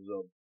terms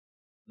of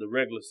the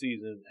regular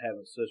season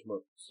having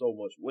so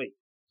much weight.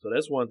 So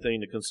that's one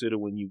thing to consider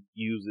when you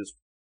use this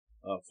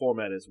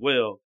format as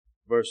well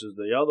versus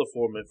the other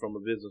format from a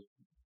business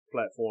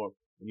platform.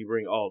 When you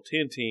bring all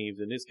 10 teams,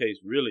 in this case,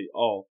 really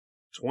all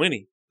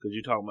 20, because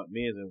you're talking about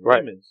men's and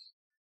women's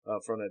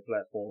from that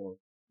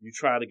platform, you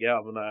try to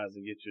galvanize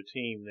and get your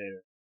team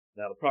there.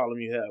 Now, the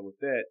problem you have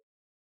with that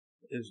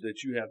is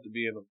that you have to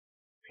be in a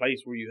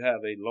place where you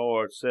have a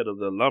large set of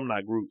the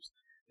alumni groups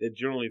that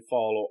generally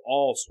follow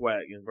all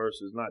SWAC and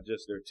versus not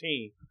just their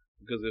team,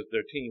 because if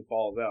their team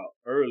falls out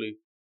early,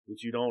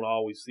 which you don't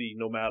always see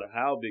no matter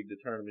how big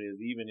the tournament is,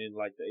 even in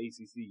like the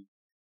ACC,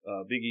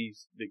 Big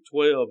East, Big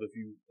 12, if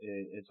you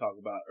and talk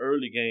about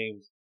early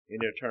games in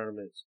their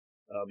tournaments,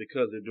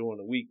 because they're during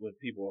the week when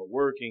people are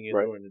working and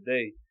during the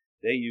day,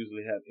 they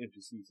usually have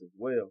empty seats as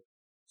well.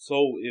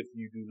 So if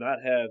you do not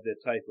have that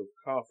type of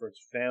conference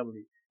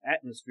family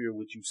atmosphere,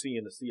 which you see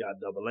in the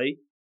CIAA,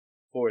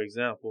 for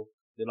example,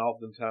 then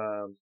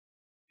oftentimes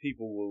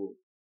people will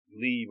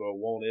leave or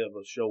won't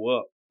ever show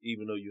up,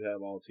 even though you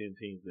have all 10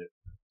 teams there.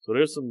 So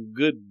there's some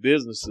good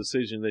business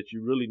decisions that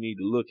you really need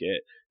to look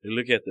at. And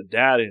look at the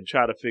data and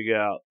try to figure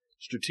out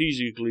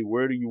strategically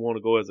where do you want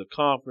to go as a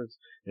conference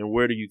and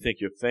where do you think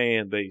your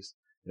fan base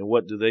and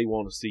what do they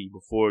want to see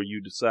before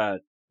you decide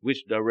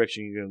which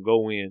direction you're going to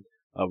go in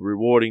of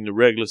rewarding the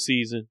regular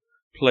season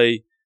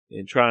play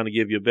and trying to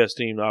give your best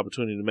team the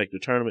opportunity to make the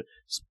tournament,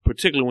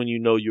 particularly when you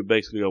know you're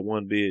basically a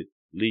one bid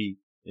lead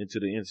into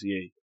the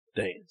NCAA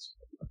dance.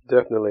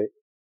 Definitely.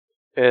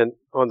 And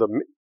on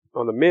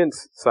the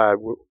men's side,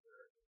 we're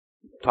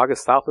talking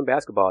Southland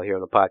basketball here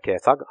on the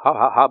podcast.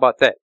 How about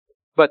that?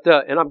 But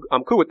and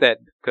I'm cool with that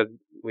because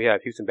we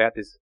have Houston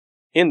Baptist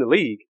in the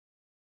league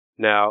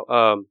now.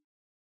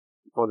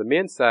 On the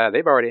men's side,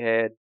 they've already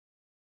had,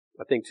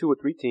 I think, 2 or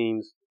 3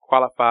 teams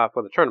qualify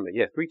for the tournament.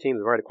 Yes, 3 teams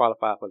have already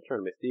qualified for the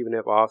tournament: Stephen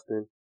F.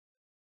 Austin,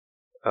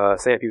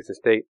 Sam Houston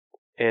State,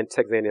 and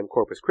Texas A&M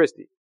Corpus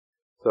Christi.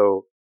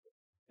 So,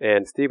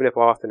 and Stephen F.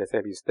 Austin and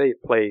Sam Houston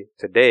State play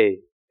today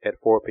at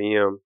 4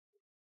 p.m.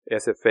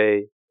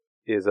 SFA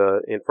is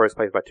in first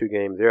place by 2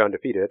 games. They're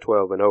undefeated at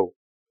 12-0,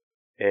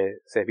 and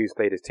Sam Houston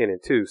State is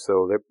 10-2.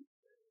 So they're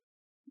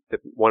the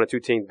 1 or 2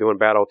 teams doing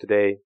battle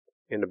today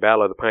in the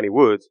Battle of the Piney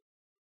Woods.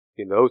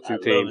 You know, those 2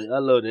 teams. I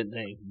love that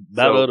name.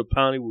 Battle of the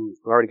Piney Woods.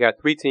 We already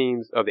got 3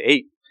 teams of the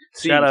 8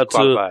 seeds Shout out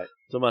qualified.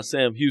 to my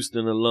Sam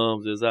Houston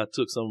alums as I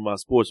took some of my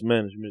sports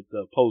management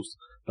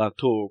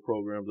post-doctoral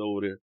programs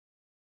over there.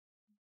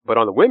 But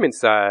on the women's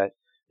side,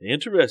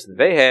 interesting.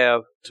 They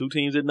have 2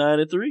 teams at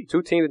 9-3.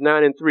 2 teams at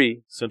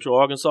 9-3. Central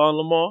Arkansas and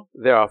Lamar.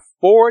 There are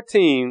 4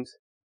 teams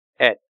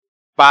at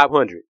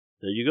 500.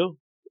 There you go.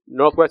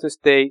 Northwestern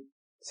State,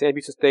 Sam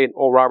Houston State, and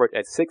Oral Roberts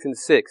at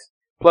 6-6.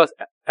 Plus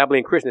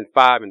Abilene Christian at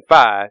 5-5.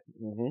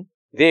 Mm-hmm.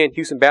 Then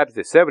Houston Baptist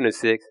at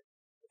 7-6.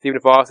 Stephen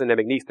F. Austin and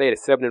McNeese State at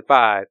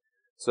 7-5.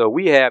 So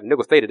we have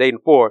Nicholls State at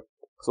 8-4.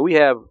 So we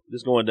have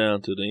this going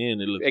down to the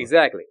end. It looks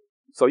exactly.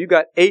 So you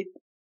got 8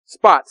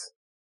 spots.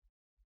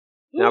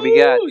 Now we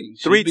got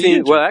 3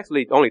 teams. Well,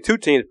 actually, only 2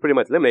 teams pretty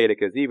much eliminated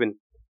because even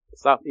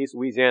Southeast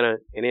Louisiana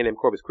and A&M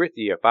Corpus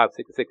Christi are 5,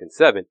 6, 6, and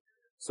 7.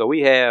 So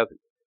we have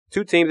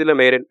 2 teams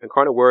eliminated: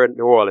 Incarnate Word,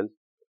 New Orleans.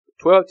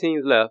 12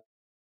 teams left.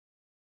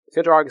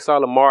 Central Arkansas,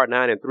 Lamar,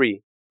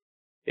 9-3.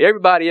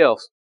 Everybody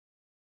else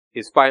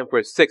is fighting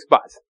for 6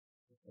 spots.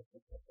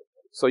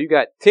 So you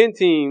got 10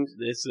 teams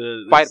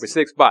fighting for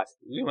 6 spots.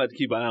 You have to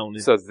keep an eye on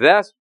this. So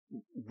that's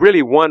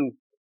really one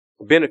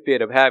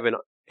benefit of having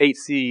 8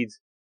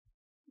 seeds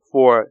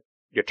for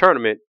your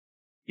tournament.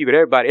 You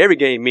got every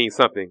game means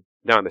something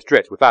down the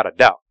stretch, without a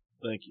doubt.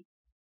 Thank you.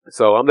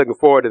 So I'm looking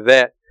forward to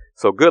that.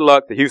 So good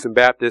luck to Houston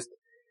Baptist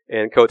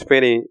and Coach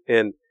Finney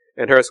and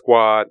her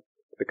squad,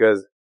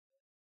 because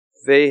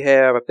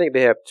I think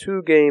they have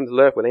 2 games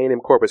left with A&M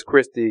Corpus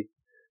Christi,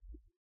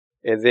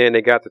 and then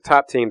they got the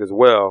top teams as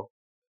well.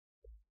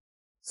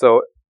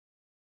 So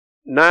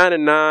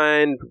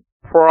 9-9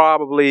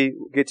 probably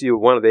get you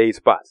one of the 8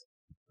 spots.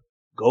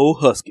 Go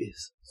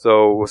Huskies.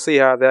 So we'll see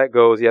how that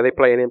goes. Yeah, they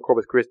play A&M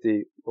Corpus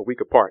Christi a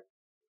week apart.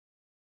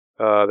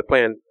 They're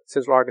playing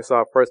Central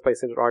Arkansas, first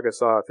place Central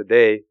Arkansas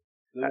today.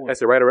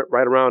 That's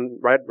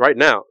right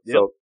now. Yep.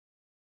 So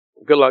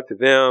good luck to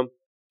them.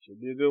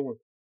 Should be a good one.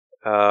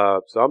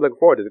 So I'm looking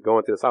forward to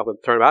going to the Southland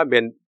tournament. I've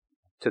been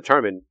to the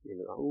tournament,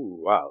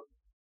 wow.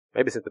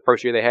 Maybe since the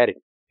first year they had it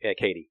at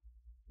Katy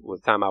was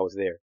the time I was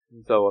there.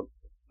 Mm-hmm. So I'm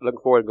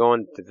looking forward to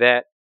going to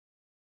that.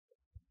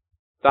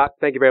 Doc,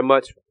 thank you very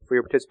much for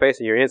your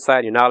participation, your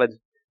insight, your knowledge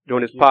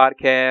during this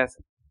podcast.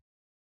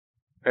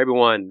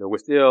 Everyone, we're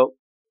still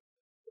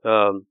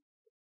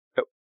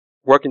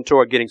working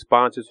toward getting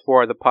sponsors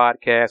for the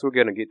podcast. We're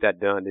going to get that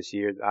done this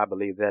year. I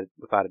believe that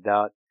without a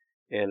doubt.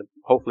 And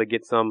hopefully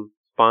get some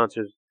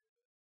sponsors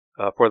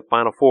for the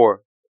Final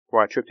Four for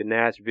our trip to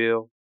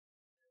Nashville.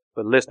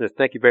 But listeners,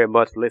 thank you very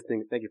much for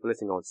listening. Thank you for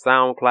listening on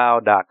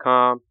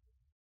SoundCloud.com.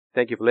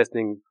 Thank you for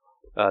listening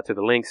to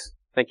the links.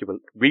 Thank you for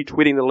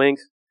retweeting the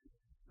links.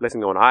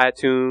 Listening on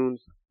iTunes.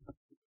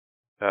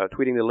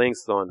 Tweeting the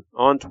links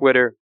on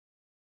Twitter.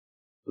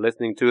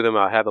 Listening to them.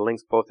 I'll have the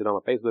links posted on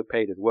my Facebook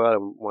page as well.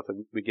 And once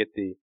we get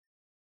the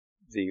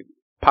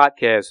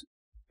podcast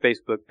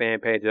Facebook fan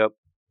page up,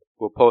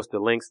 we'll post the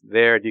links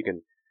there. You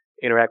can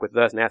interact with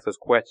us and ask us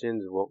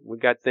questions. We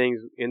got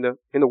things in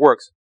the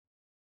works.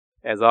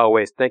 As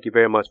always, thank you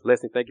very much for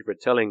listening. Thank you for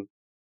telling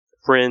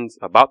friends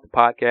about the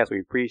podcast. We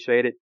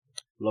appreciate it.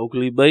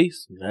 Locally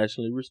based,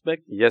 nationally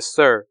respected. Yes,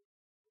 sir.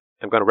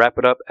 I'm going to wrap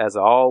it up as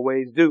I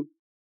always do,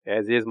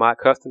 as is my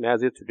custom,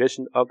 as is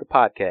tradition of the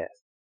podcast.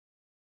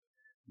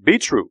 Be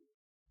true,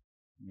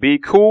 be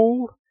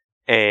cool,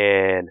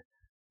 and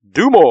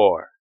do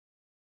more.